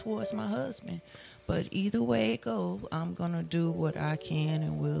be towards my husband. But either way it goes, I'm going to do what I can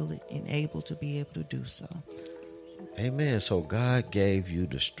and will and able to be able to do so. Amen. So God gave you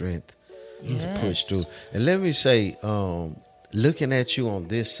the strength to push through. And let me say, looking at you on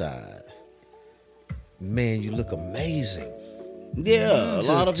this side, man, you look amazing. Yeah, a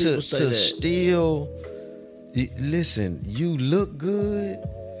lot of people say that. Still, listen, you look good.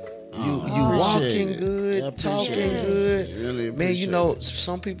 You appreciate walking it. good, I appreciate talking it. good. Really Man, you appreciate know, it.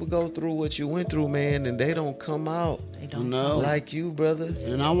 some people go through what you went through, man, and they don't come out They don't No. like you, brother.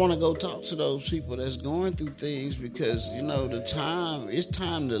 And I want to go talk to those people that's going through things because it's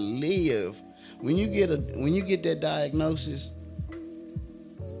time to live. When you get that diagnosis,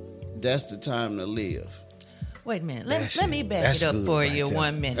 that's the time to live. Wait a minute. That's Let it. me back That's it up good for right you there.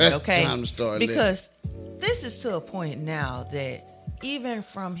 1 minute, That's okay? the time to start living. Because this is to a point now that even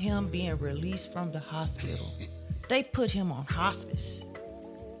from him being released from the hospital, they put him on hospice.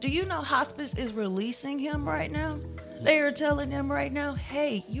 Do you know hospice is releasing him right now? They are telling him right now,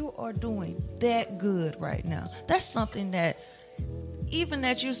 hey, you are doing that good right now. That's something that even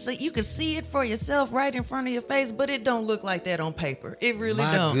that you see, you can see it for yourself right in front of your face, but it don't look like that on paper. It really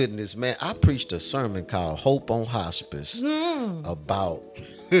My don't. goodness, man. I preached a sermon called Hope on Hospice about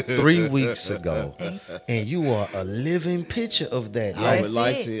 3 weeks ago. And you are a living picture of that. I Like, would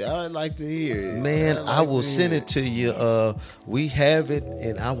like to hear it. man, I'd I like will to send hear it to you. We have it,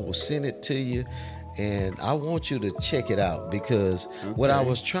 and I will send it to you. And I want you to check it out because what I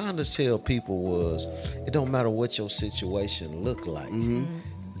was trying to tell people was it don't matter what your situation look like.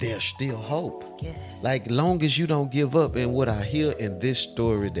 There's still hope. Yes. Like long as you don't give up. And what I hear in this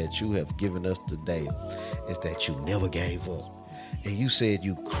story that you have given us today is that you never gave up. And you said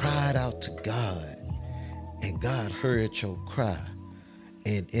you cried out to God and God heard your cry.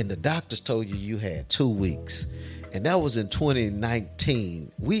 And the doctors told you had 2 weeks. And that was in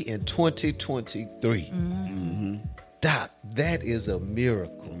 2019. We in 2023. Doc, that is a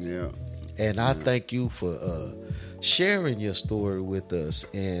miracle. Yeah. And I thank you for sharing your story with us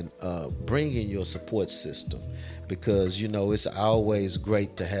and bringing your support system because, you know, it's always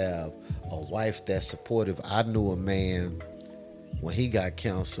great to have a wife that's supportive. I knew a man, when he got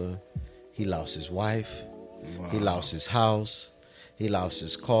cancer, he lost his wife, he lost his house, he lost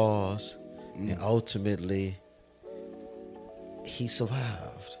his cars, and ultimately he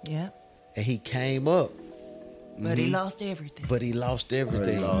survived. Yeah. And he came up. But he lost everything. But he lost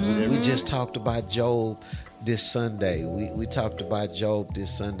everything. We just talked about Job this Sunday. We talked about Job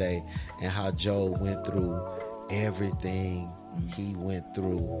this Sunday and how Job went through everything he went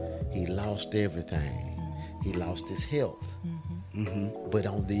through. He lost everything. He lost his health. But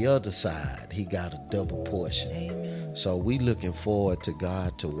on the other side, he got a double portion. Amen. So we looking forward to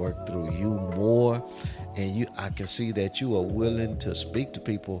God to work through you more. And I can see that you are willing to speak to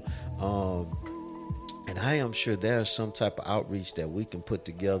people. And I am sure there's some type of outreach that we can put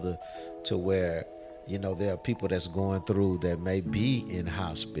together to where, you know, there are people that's going through that may be in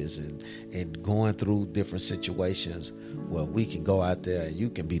hospice and going through different situations where we can go out there and you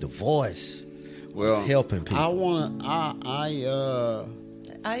can be the voice helping people.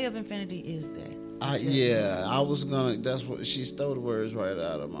 Eye of Infinity is that. That's what she stole the words right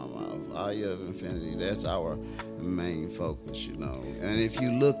out of my mouth. Eye of Infinity. That's our main focus, you know. And if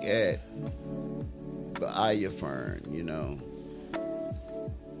you look at the Eye Fern, you know,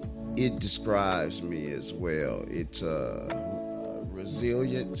 it describes me as well. It's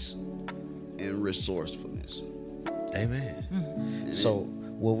resilience and resourcefulness. Amen. So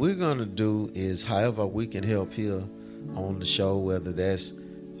what we're going to do is however we can help here on the show, whether that's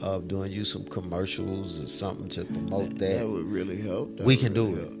doing you some commercials or something to promote that. That would really help. We can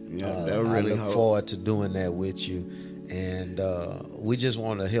do it. Yeah, that would really I help. look forward to doing that with you. And we just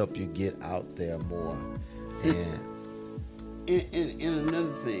want to help you get out there more. And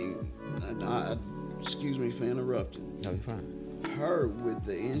another thing, excuse me for interrupting. No, you're fine. Her with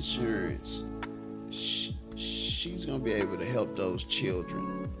the insurance, she's going to be able to help those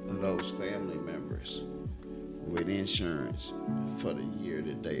children or those family members with insurance for the year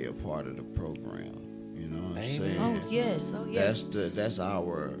that they are part of the program. You know what I'm saying? Oh yes. That's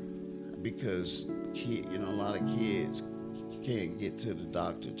our, because a lot of kids can't get to the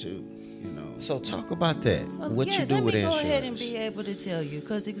doctor too. You know. So talk about that. What you do with insurance. Let me go ahead and be able to tell you,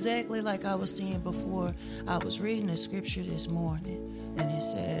 because exactly like I was saying before, I was reading the scripture this morning, and it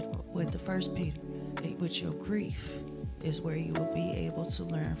said with the 1 Peter, with your grief is where you will be able to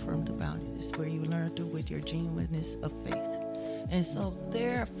learn from the bounty. This is where you learn through with your genuineness of faith. And so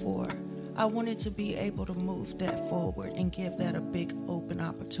therefore, I wanted to be able to move that forward and give that a big open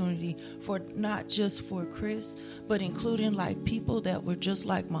opportunity for not just for Chris, but including like people that were just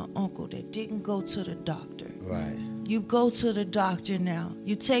like my uncle that didn't go to the doctor. Right. You go to the doctor now.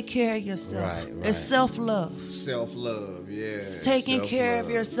 You take care of yourself. Right. It's self-love. Self-love, yeah. It's taking care of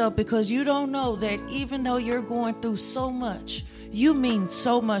yourself, because you don't know that even though you're going through so much, you mean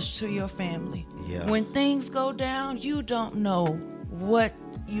so much to your family. Yeah. When things go down, you don't know what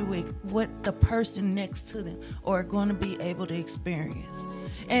the person next to them are going to be able to experience.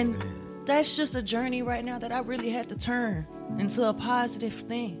 And that's just a journey right now that I really had to turn into a positive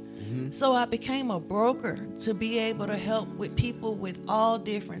thing. So I became a broker to be able to help with people with all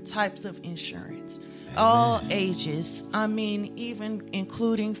different types of insurance, all ages. I mean, even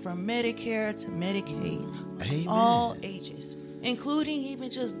including from Medicare to Medicaid, all ages, including even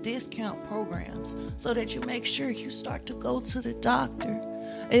just discount programs, so that you make sure you start to go to the doctor.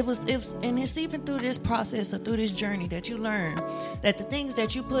 And it's even through this process or through this journey that you learn that the things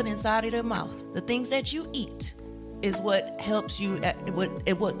that you put inside of the mouth, the things that you eat, is what helps you,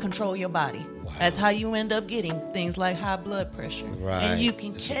 what control your body. Wow. That's how you end up getting things like high blood pressure. Right. And you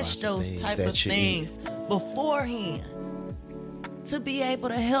can catch those type of things beforehand to be able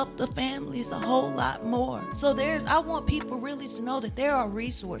to help the families a whole lot more. So I want people really to know that there are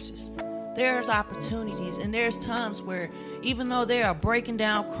resources, there's opportunities, and there's times where even though they are breaking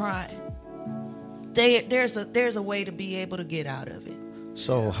down crying, there's a way to be able to get out of it.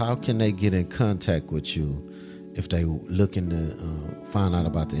 So how can they get in contact with you if they looking to find out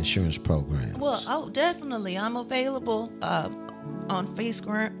about the insurance program? Well, definitely. I'm available on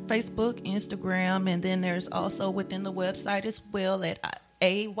Facebook, Instagram, and then there's also within the website as well at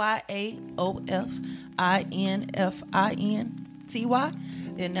AYAOFINFINTY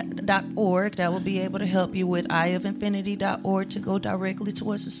and .org. That will be able to help you with eyeofinfinity.org to go directly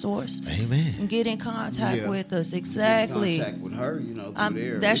towards the source. Amen. And get in contact with us. Exactly. Get in contact with her, through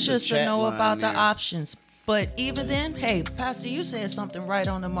there. That's just to know about there. the options. But even then, hey, Pastor, you said something right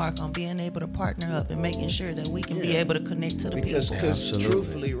on the mark on being able to partner up and making sure that we can be able to connect to the people. Because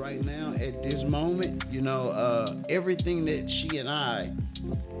truthfully, right now, at this moment, everything that she and I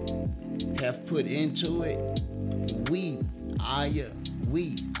have put into it, Aya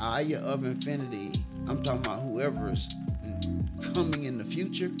of Infinity, I'm talking about whoever's coming in the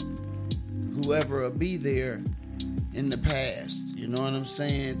future, whoever will be there in the past, you know what I'm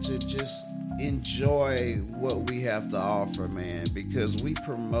saying, to just enjoy what we have to offer, man, because we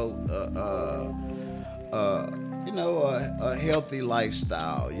promote a healthy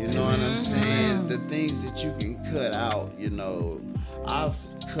lifestyle, you know what I'm saying? The things that you can cut out, I've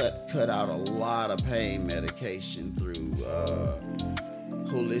cut out a lot of pain medication through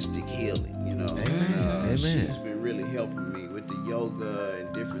holistic healing, Amen. She's been really helping me with the yoga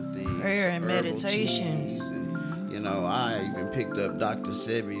and different things, prayer and meditations. I even picked up Dr.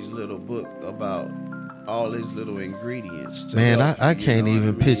 Sebi's little book about all his little ingredients. Man, I can't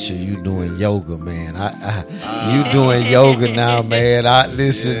even picture you doing yoga, man. You doing yoga now, man.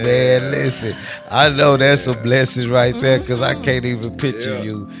 Listen. I know that's a blessing right there because I can't even picture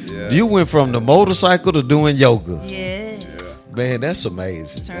you. Yeah. You went from the motorcycle to doing yoga. Yes. Man, that's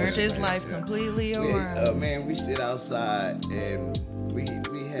amazing. Turned his life completely around. Man, we sit outside and we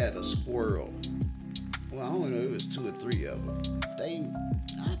had a squirrel. I don't know, it was 2 or 3 of them.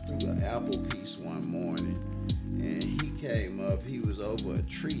 I threw an apple piece one morning, and he came up. He was over a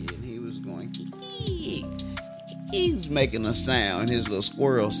tree, and he was going, he was making a sound, his little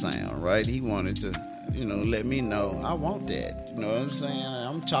squirrel sound, right? He wanted to, let me know, I want that. You know what I'm saying?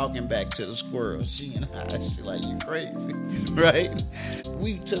 I'm talking back to the squirrel. She like, you crazy, right?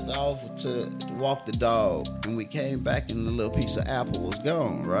 We took off to walk the dog, and we came back, and the little piece of apple was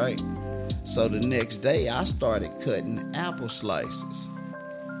gone, right? So the next day, I started cutting apple slices.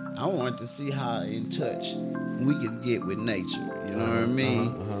 I wanted to see how in touch we could get with nature. You know what I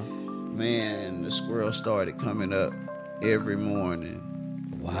mean? Man, the squirrel started coming up every morning.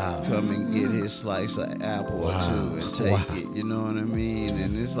 Wow. Come and get his slice of apple or two and take it. You know what I mean?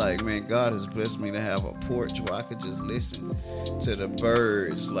 And it's like, man, God has blessed me to have a porch where I could just listen to the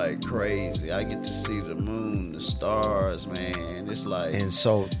birds like crazy. I get to see the moon, the stars, man. It's like... And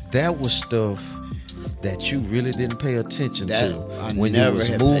so that was stuff that you really didn't pay attention to when you was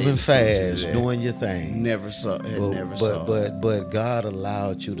moving fast, doing your thing. Never saw. But God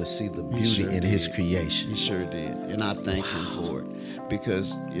allowed you to see the beauty in His creation. He sure did, and I thank Him for it.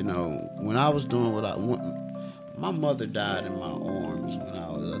 Because when I was doing my mother died in my arms when I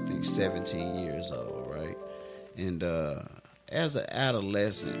was, I think, 17 years old, right? And as an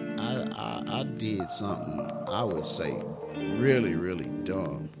adolescent, I did something I would say really, really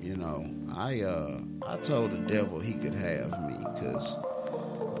dumb. I told the devil he could have me because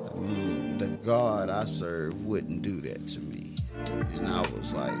the God I serve wouldn't do that to me. And I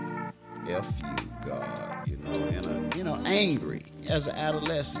was like, F you, God, and angry as an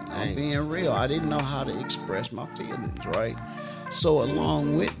adolescent. I'm being real. I didn't know how to express my feelings, right? So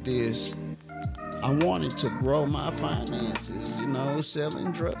along with this, I wanted to grow my finances,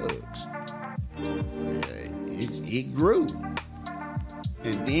 selling drugs. It grew.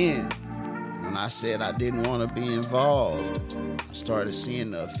 And then when I said I didn't want to be involved, I started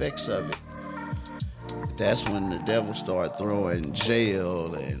seeing the effects of it. That's when the devil started throwing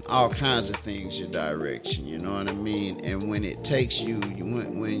jail and all kinds of things your direction, you know what I mean? And when it takes you,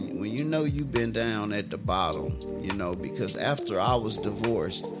 when you know you've been down at the bottom, you know, because after I was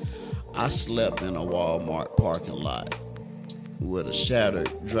divorced, I slept in a Walmart parking lot with a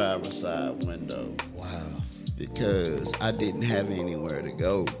shattered driver's side window. Wow. Because I didn't have anywhere to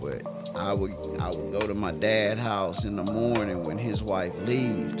go, but I would go to my dad's house in the morning when his wife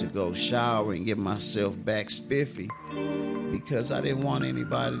leaves to go shower and get myself back spiffy, because I didn't want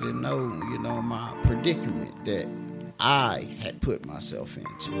anybody to know, you know, my predicament that I had put myself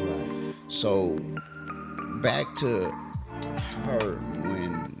into. Right. So back to her,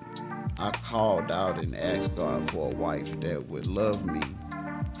 when I called out and asked God for a wife that would love me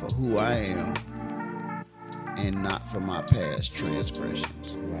for who I am and not for my past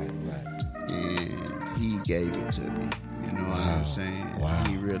transgressions. Right. And he gave it to me. You know what I'm saying? Wow.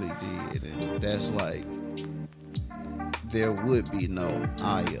 He really did. And that's like, there would be no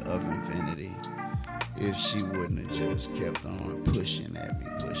Aya of Infinity if she wouldn't have just kept on pushing at me.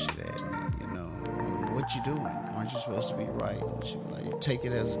 You know, what you doing? Aren't you supposed to be right? And she was like, take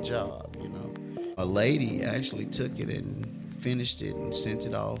it as a job, you know. A lady actually took it and finished it and sent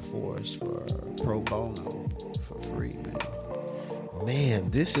it off for us for pro bono for free, man. Man,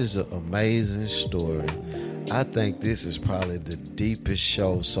 this is an amazing story. I think this is probably the deepest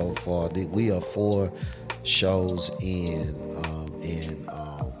show so far. We are 4 shows in, and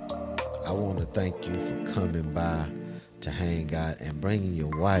I want to thank you for coming by to hang out and bringing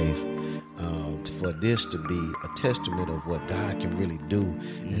your wife, for this to be a testament of what God can really do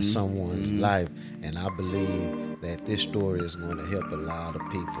in someone's life. And I believe that this story is going to help a lot of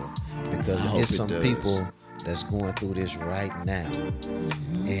people, because it's some people that's going through this right now,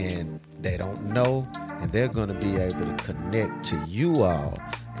 and they don't know, and they're going to be able to connect to you all,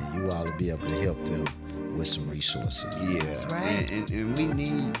 and you all will be able to help them with some resources. Yeah, that's right. And we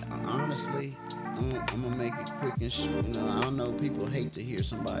need, honestly, I'm gonna make it quick and short. You know, I don't know, people hate to hear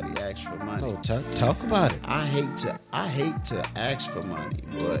somebody ask for money. No, talk about it. I hate to ask for money,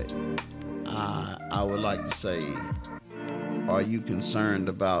 but I would like to say, are you concerned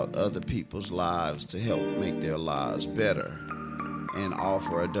about other people's lives to help make their lives better and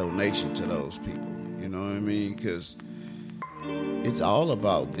offer a donation to those people? You know what I mean? Because it's all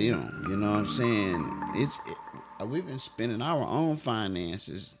about them. You know what I'm saying? We've been spending our own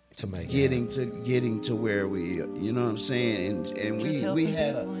finances to make getting to where we, you know what I'm saying? And we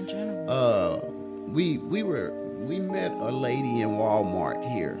had we met a lady in Walmart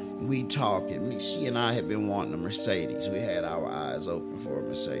here. We talked, and she and I had been wanting a Mercedes. We had our eyes open for a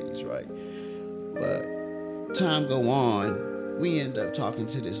Mercedes, right? But time go on, we end up talking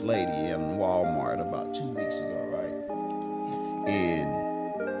to this lady in Walmart about 2 weeks ago, right? Yes.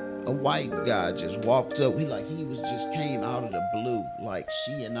 And a white guy just walked up. He just came out of the blue. Like,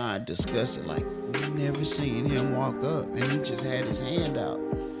 she and I discussed it. Like, we never seen him walk up, and he just had his hand out.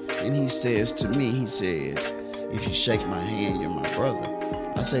 And he says to me, if you shake my hand, you're my brother.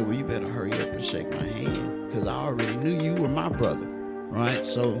 I say, well, you better hurry up and shake my hand, because I already knew you were my brother, right?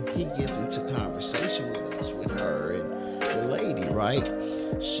 So he gets into conversation with us, with her and the lady, right?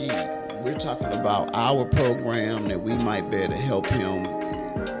 We're talking about our program that we might be able to help him.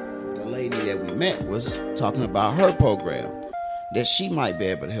 The lady that we met was talking about her program that she might be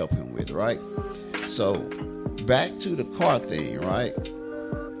able to help him with, right? So back to the car thing, right?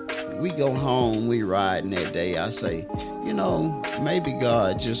 We go home, we riding that day. I say, you know, maybe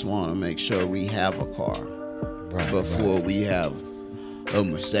God just want to make sure we have a car before we have a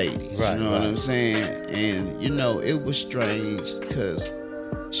Mercedes. Right, you know what I'm saying? And, you know, it was strange because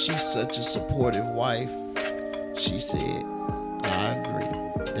she's such a supportive wife. She said, I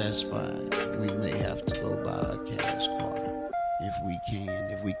agree. That's fine. We may have to go buy a cash car if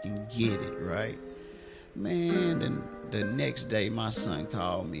we can get it, right? Man, the next day my son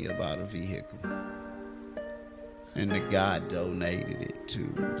called me about a vehicle, and the guy donated it to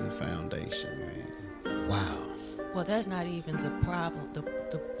the foundation, man. Wow. Well, that's not even the problem.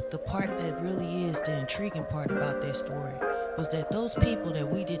 The part that really is the intriguing part about that story was that those people that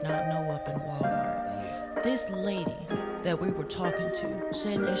we did not know up in Walmart, this lady that we were talking to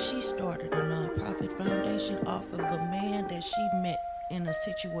said that she started a nonprofit foundation off of a man that she met in a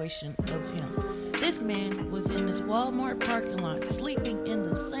situation of him. This man was in this Walmart parking lot, sleeping in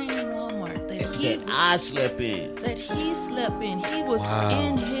the same Walmart that I slept in. That he slept in. He was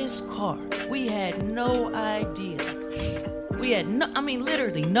in his car. car. We had no idea.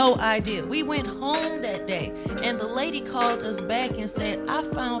 Literally no idea. We went home that day, and the lady called us back and said, I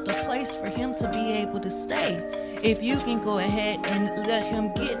found a place for him to be able to stay if you can go ahead and let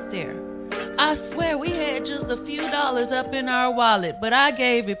him get there. I swear we had just a few dollars up in our wallet, but I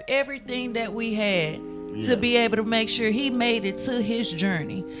gave him everything that we had to be able to make sure he made it to his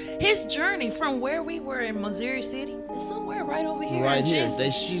journey. His journey from where we were in Missouri City is somewhere right over here. Right on here.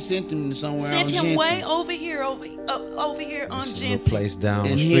 Jensen. She sent him somewhere Sent on him Jensen. way over here, over here on This is a Jensen. place down the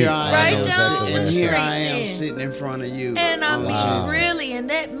And street. here I am, Right down and the here street I am then. sitting in front of you. And I on mean, Wow. really, and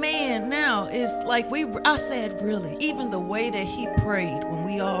that man now is like I said, really, even the way that he prayed when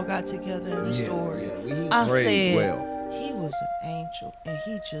we all got together in the story, he I prayed said, well. he was an angel, and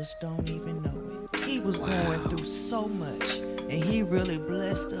he just don't even know it. He was going through so much, and he really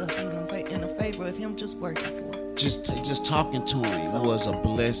blessed us in the favor of him just working for us. Just talking to him was a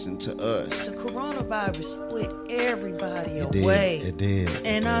blessing to us. The coronavirus split everybody It away. did. It did.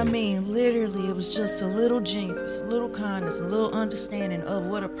 And I mean, literally, it was just a little genius, a little kindness, a little understanding of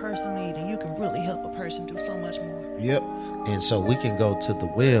what a person needs, and you can really help a person do so much more. Yep. And so we can go to the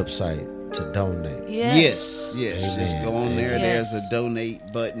website to donate. Yes. Just Amen. go on there. Yes. There's a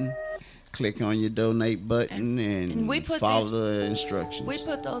donate button. Click on your donate button and we put follow these- the instructions. We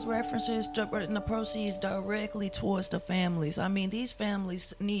put those references and the proceeds directly towards the families. I mean, these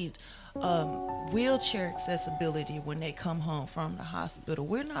families need wheelchair accessibility when they come home from the hospital.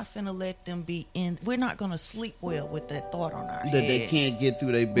 We're not finna let them be in. We're not gonna sleep well with that thought on our that head. they can't get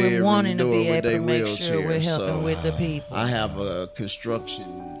through their We're bedroom wanting to door be with able their to make wheelchair. sure we're helping So with the people. I have a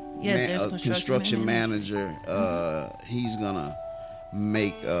construction Yes, there's a construction manager. manager. He's gonna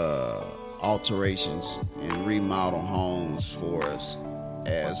make alterations and remodel homes for us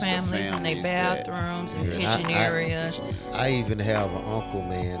as the families and their that- bathrooms and Yeah, kitchen areas. I even have an uncle,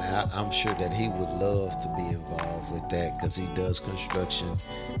 man. I'm sure that he would love to be involved with that because he does construction.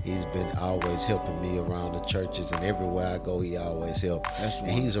 He's been always helping me around the churches, and everywhere I go, he always helps. That's And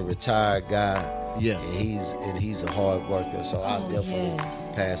he's a retired guy. Yeah. and he's a hard worker. So I'll Oh, definitely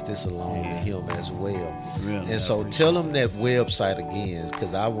yes. pass this along to him as well. Really, And so tell them that website again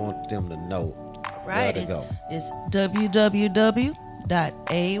because I want them to know where Right, to go. it's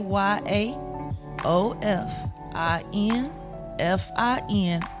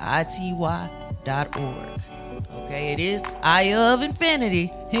www.ayoffinity.org. Okay, it is I of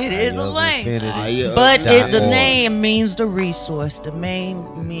Infinity. It is a link. But the name means the resource. The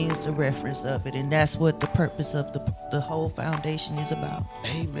name means the reference of it, and that's what the purpose of the whole foundation is about.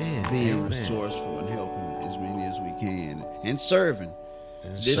 Amen. being Amen. resourceful and helping as many as we can and serving.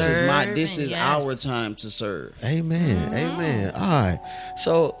 This Serving, is yes. our time to serve. Amen. Amen. All right.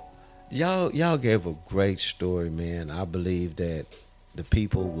 So y'all gave a great story, man. I believe that the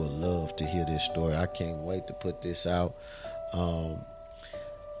people will love to hear this story. I can't wait to put this out.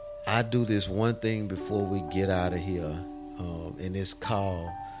 I do this one thing before we get out of here, and it's called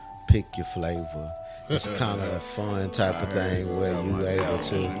Pick Your Flavor. It's kind of a fun type of thing where you're able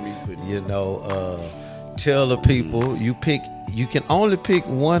to, tell the people you can only pick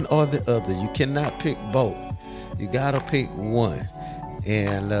one or the other. You cannot pick both. You gotta pick one.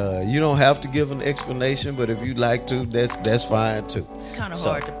 And you don't have to give an explanation, but if you'd like to, that's fine too. It's kind of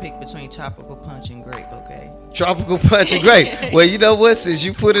hard to pick between tropical punch and grape. Okay. Tropical punch and grape. Well, you know what? Since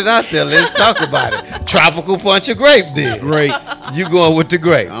you put it out there, let's talk about it. Tropical punch and grape, then. Grape. You going with the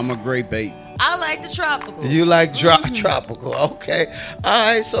grape? I'm a grape bait. I like the tropical. You like tropical? Okay.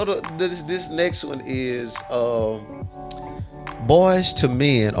 All right. So this next one is Boys to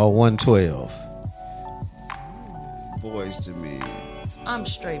Men or 112. Boys to men. I'm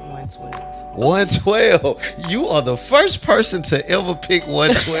straight 112. 112. You are the first person to ever pick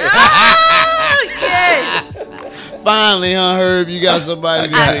 112. Oh, yes. Finally, huh, Herb? You got somebody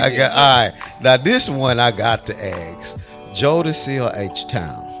to I pick. got, all right. Now this one I got to ask: Jodeci or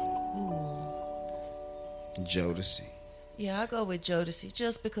H-Town? Jodeci. Yeah, I go with Jodeci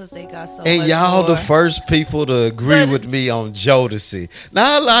just because they got so And much y'all more. the first people to agree with me on Jodeci.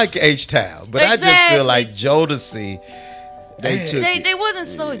 Now I like H-Town, but I just feel Exactly. like Jodeci. They wasn't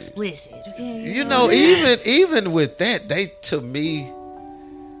so explicit. Okay? You know, even with that, to me,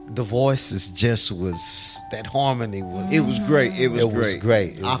 the voices just was that harmony was. It was great. It was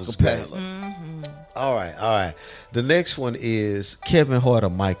great. It was Acapella. great. All right. The next one is Kevin Hart or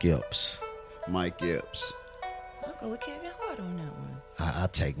Mike Epps. Mike Epps. I'll go with Kevin Hart on that one. I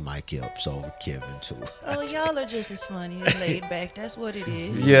take Mike Epps over Kevin too. Oh, y'all are just as funny as laid back. That's what it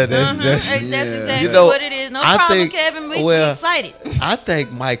is. Yeah, that's exactly you know, what it is. No I problem, think, Kevin. We excited. I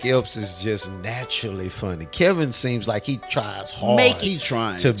think Mike Epps is just naturally funny. Kevin seems like he tries hard. Make it. He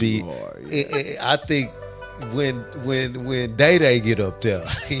trying to too be. hard. Yeah. I think when Day get up there,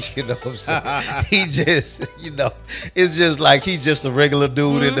 you know what I'm saying? He just, it's just like he just a regular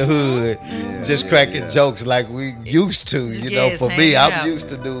dude in the hood, just cracking jokes like we used to. For me, I'm used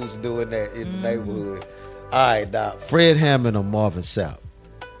to dudes doing that in the neighborhood. All right, now Fred Hammond or Marvin Sapp?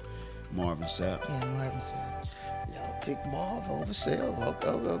 Marvin Sapp. Yeah, Marvin Sapp. Y'all pick Marv over Sapp.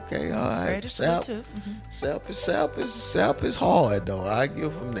 Okay, all right. Fred is good too. Sapp is hard though. I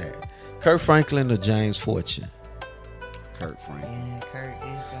give him that. Kurt Franklin or James Fortune? Kurt Franklin. Yeah, Kurt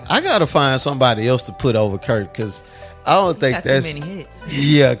is. I gotta find somebody else to put over Kurt because I don't think got that's too many hits.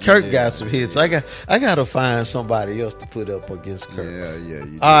 Yeah, Kurt got some hits. I gotta find somebody else to put up against Kurt. Yeah.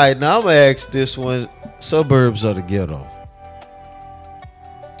 All right, now I'm gonna ask this one: suburbs or the ghetto?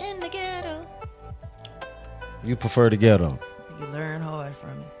 In the ghetto. You prefer the ghetto? You learn hard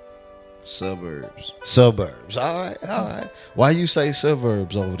from it. Suburbs. Suburbs. All right. Why you say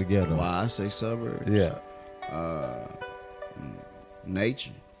suburbs over the ghetto? Why I say suburbs? Yeah.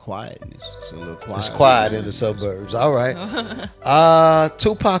 Nature, quietness. It's a little quiet. It's quiet in the suburbs. All right.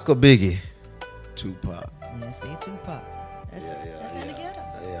 Tupac or Biggie? Tupac. Yeah, see, Tupac. That's in the ghetto.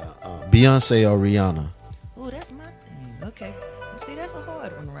 Yeah. Beyonce or Rihanna? Ooh, that's my thing. Okay. See, that's a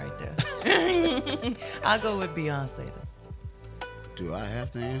hard one right there. I'll go with Beyonce though. Do I have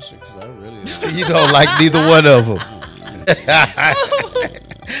to answer? Because I really don't. You don't like neither one of them.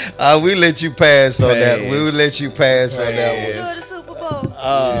 We let you pass on that. We will let you pass on that one. Enjoy the Super Bowl.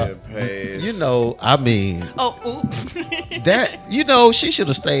 Pass. I mean, that she should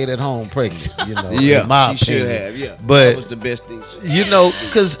have stayed at home pregnant. Yeah, in my she should opinion. have. Yeah, but that was the best thing.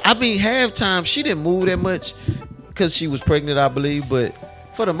 Because halftime she didn't move that much because she was pregnant, I believe. But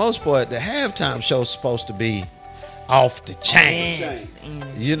for the most part, the halftime show's supposed to be off the chain. Yes.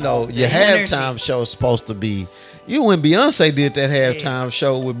 Your halftime show is supposed to be. When Beyonce did that halftime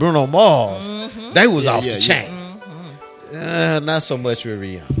show with Bruno Mars, they was off the chain. Not so much with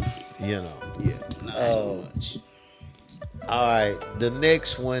Rihanna. Yeah, not so much. All right, the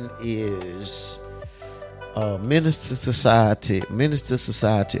next one is Minister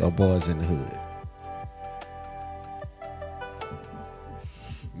Society or Boys in the Hood?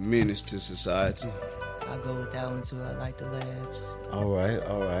 Menace to Society. I'll go with that one too. I like the laughs. All right.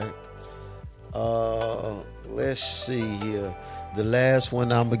 Let's see here. The last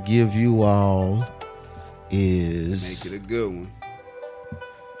one I'm gonna give you all is Make it a good one.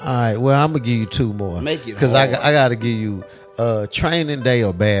 all right. Well, I'm gonna give you two more. Make it because I gotta give you Training Day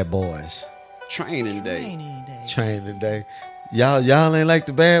or Bad Boys. Training Day. Training Day. Y'all ain't like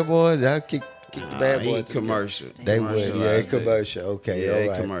the Bad Boys. Y'all kick the Bad Boys. Commercial. They would, commercial. Okay, Yeah, all they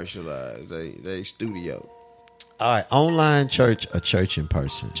right. commercialized. They studio. All right, online church or church in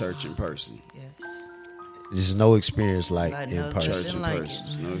person? Church in person. Yes. There's no experience like I in know person. Church in like person.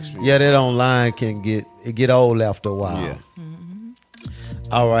 it. No experience. Yeah, that online can get old after a while. Yeah.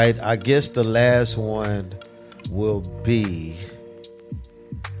 All right, I guess the last one will be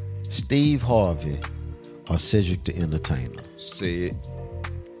Steve Harvey or Cedric the Entertainer. Say it.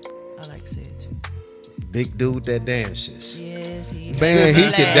 I like Sid too. Big dude that dances. Yes, he Man, he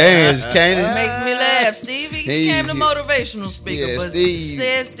can dance, can't It he? makes me laugh. Steve, he became the motivational speaker, Yeah, but Steve.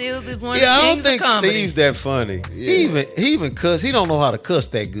 Sid still is one of Yeah, the I don't kings think of comedy. Steve's that funny. Yeah. He even cuss. He don't know how to cuss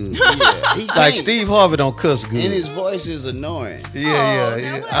that good. Yeah, he Like can't. Steve Harvey don't cuss good. And his voice is annoying.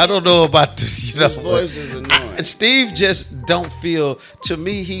 Yeah. I don't know about this. His voice is annoying. Steve just don't feel. To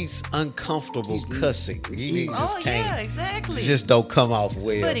me, he's uncomfortable cussing. He just can't. Yeah, exactly. Just don't come off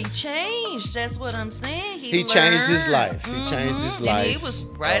well. But he changed. That's what I'm saying. He changed his life. He changed his And life. he was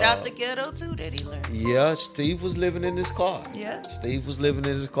right out the ghetto too. That he learned. Yeah, Steve was living in his car. Yeah. Steve was living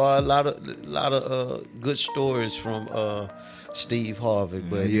in his car. A lot of good stories from Steve Harvey.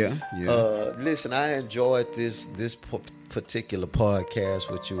 But Yeah. listen, I enjoyed this particular podcast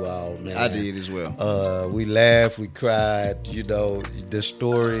with you all, man. I did as well. We laughed, we cried. The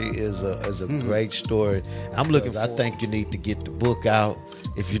story is a great story. I think you need to get the book out.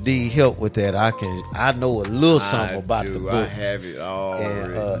 If you need help with that, I know a little something about the book. I have it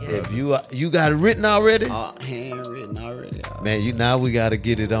already. And if you got it written already, handwritten already. man, now we got to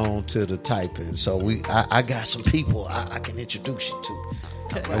get it on to the typing. So I got some people I can introduce you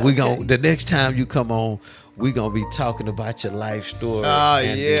to. And the next time you come on, we're gonna be talking about your life story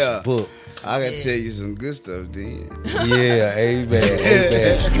and this book. I gotta tell you some good stuff then. Yeah, amen. Well,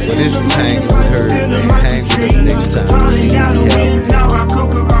 this is Hangin with her, man. Hang with us next time.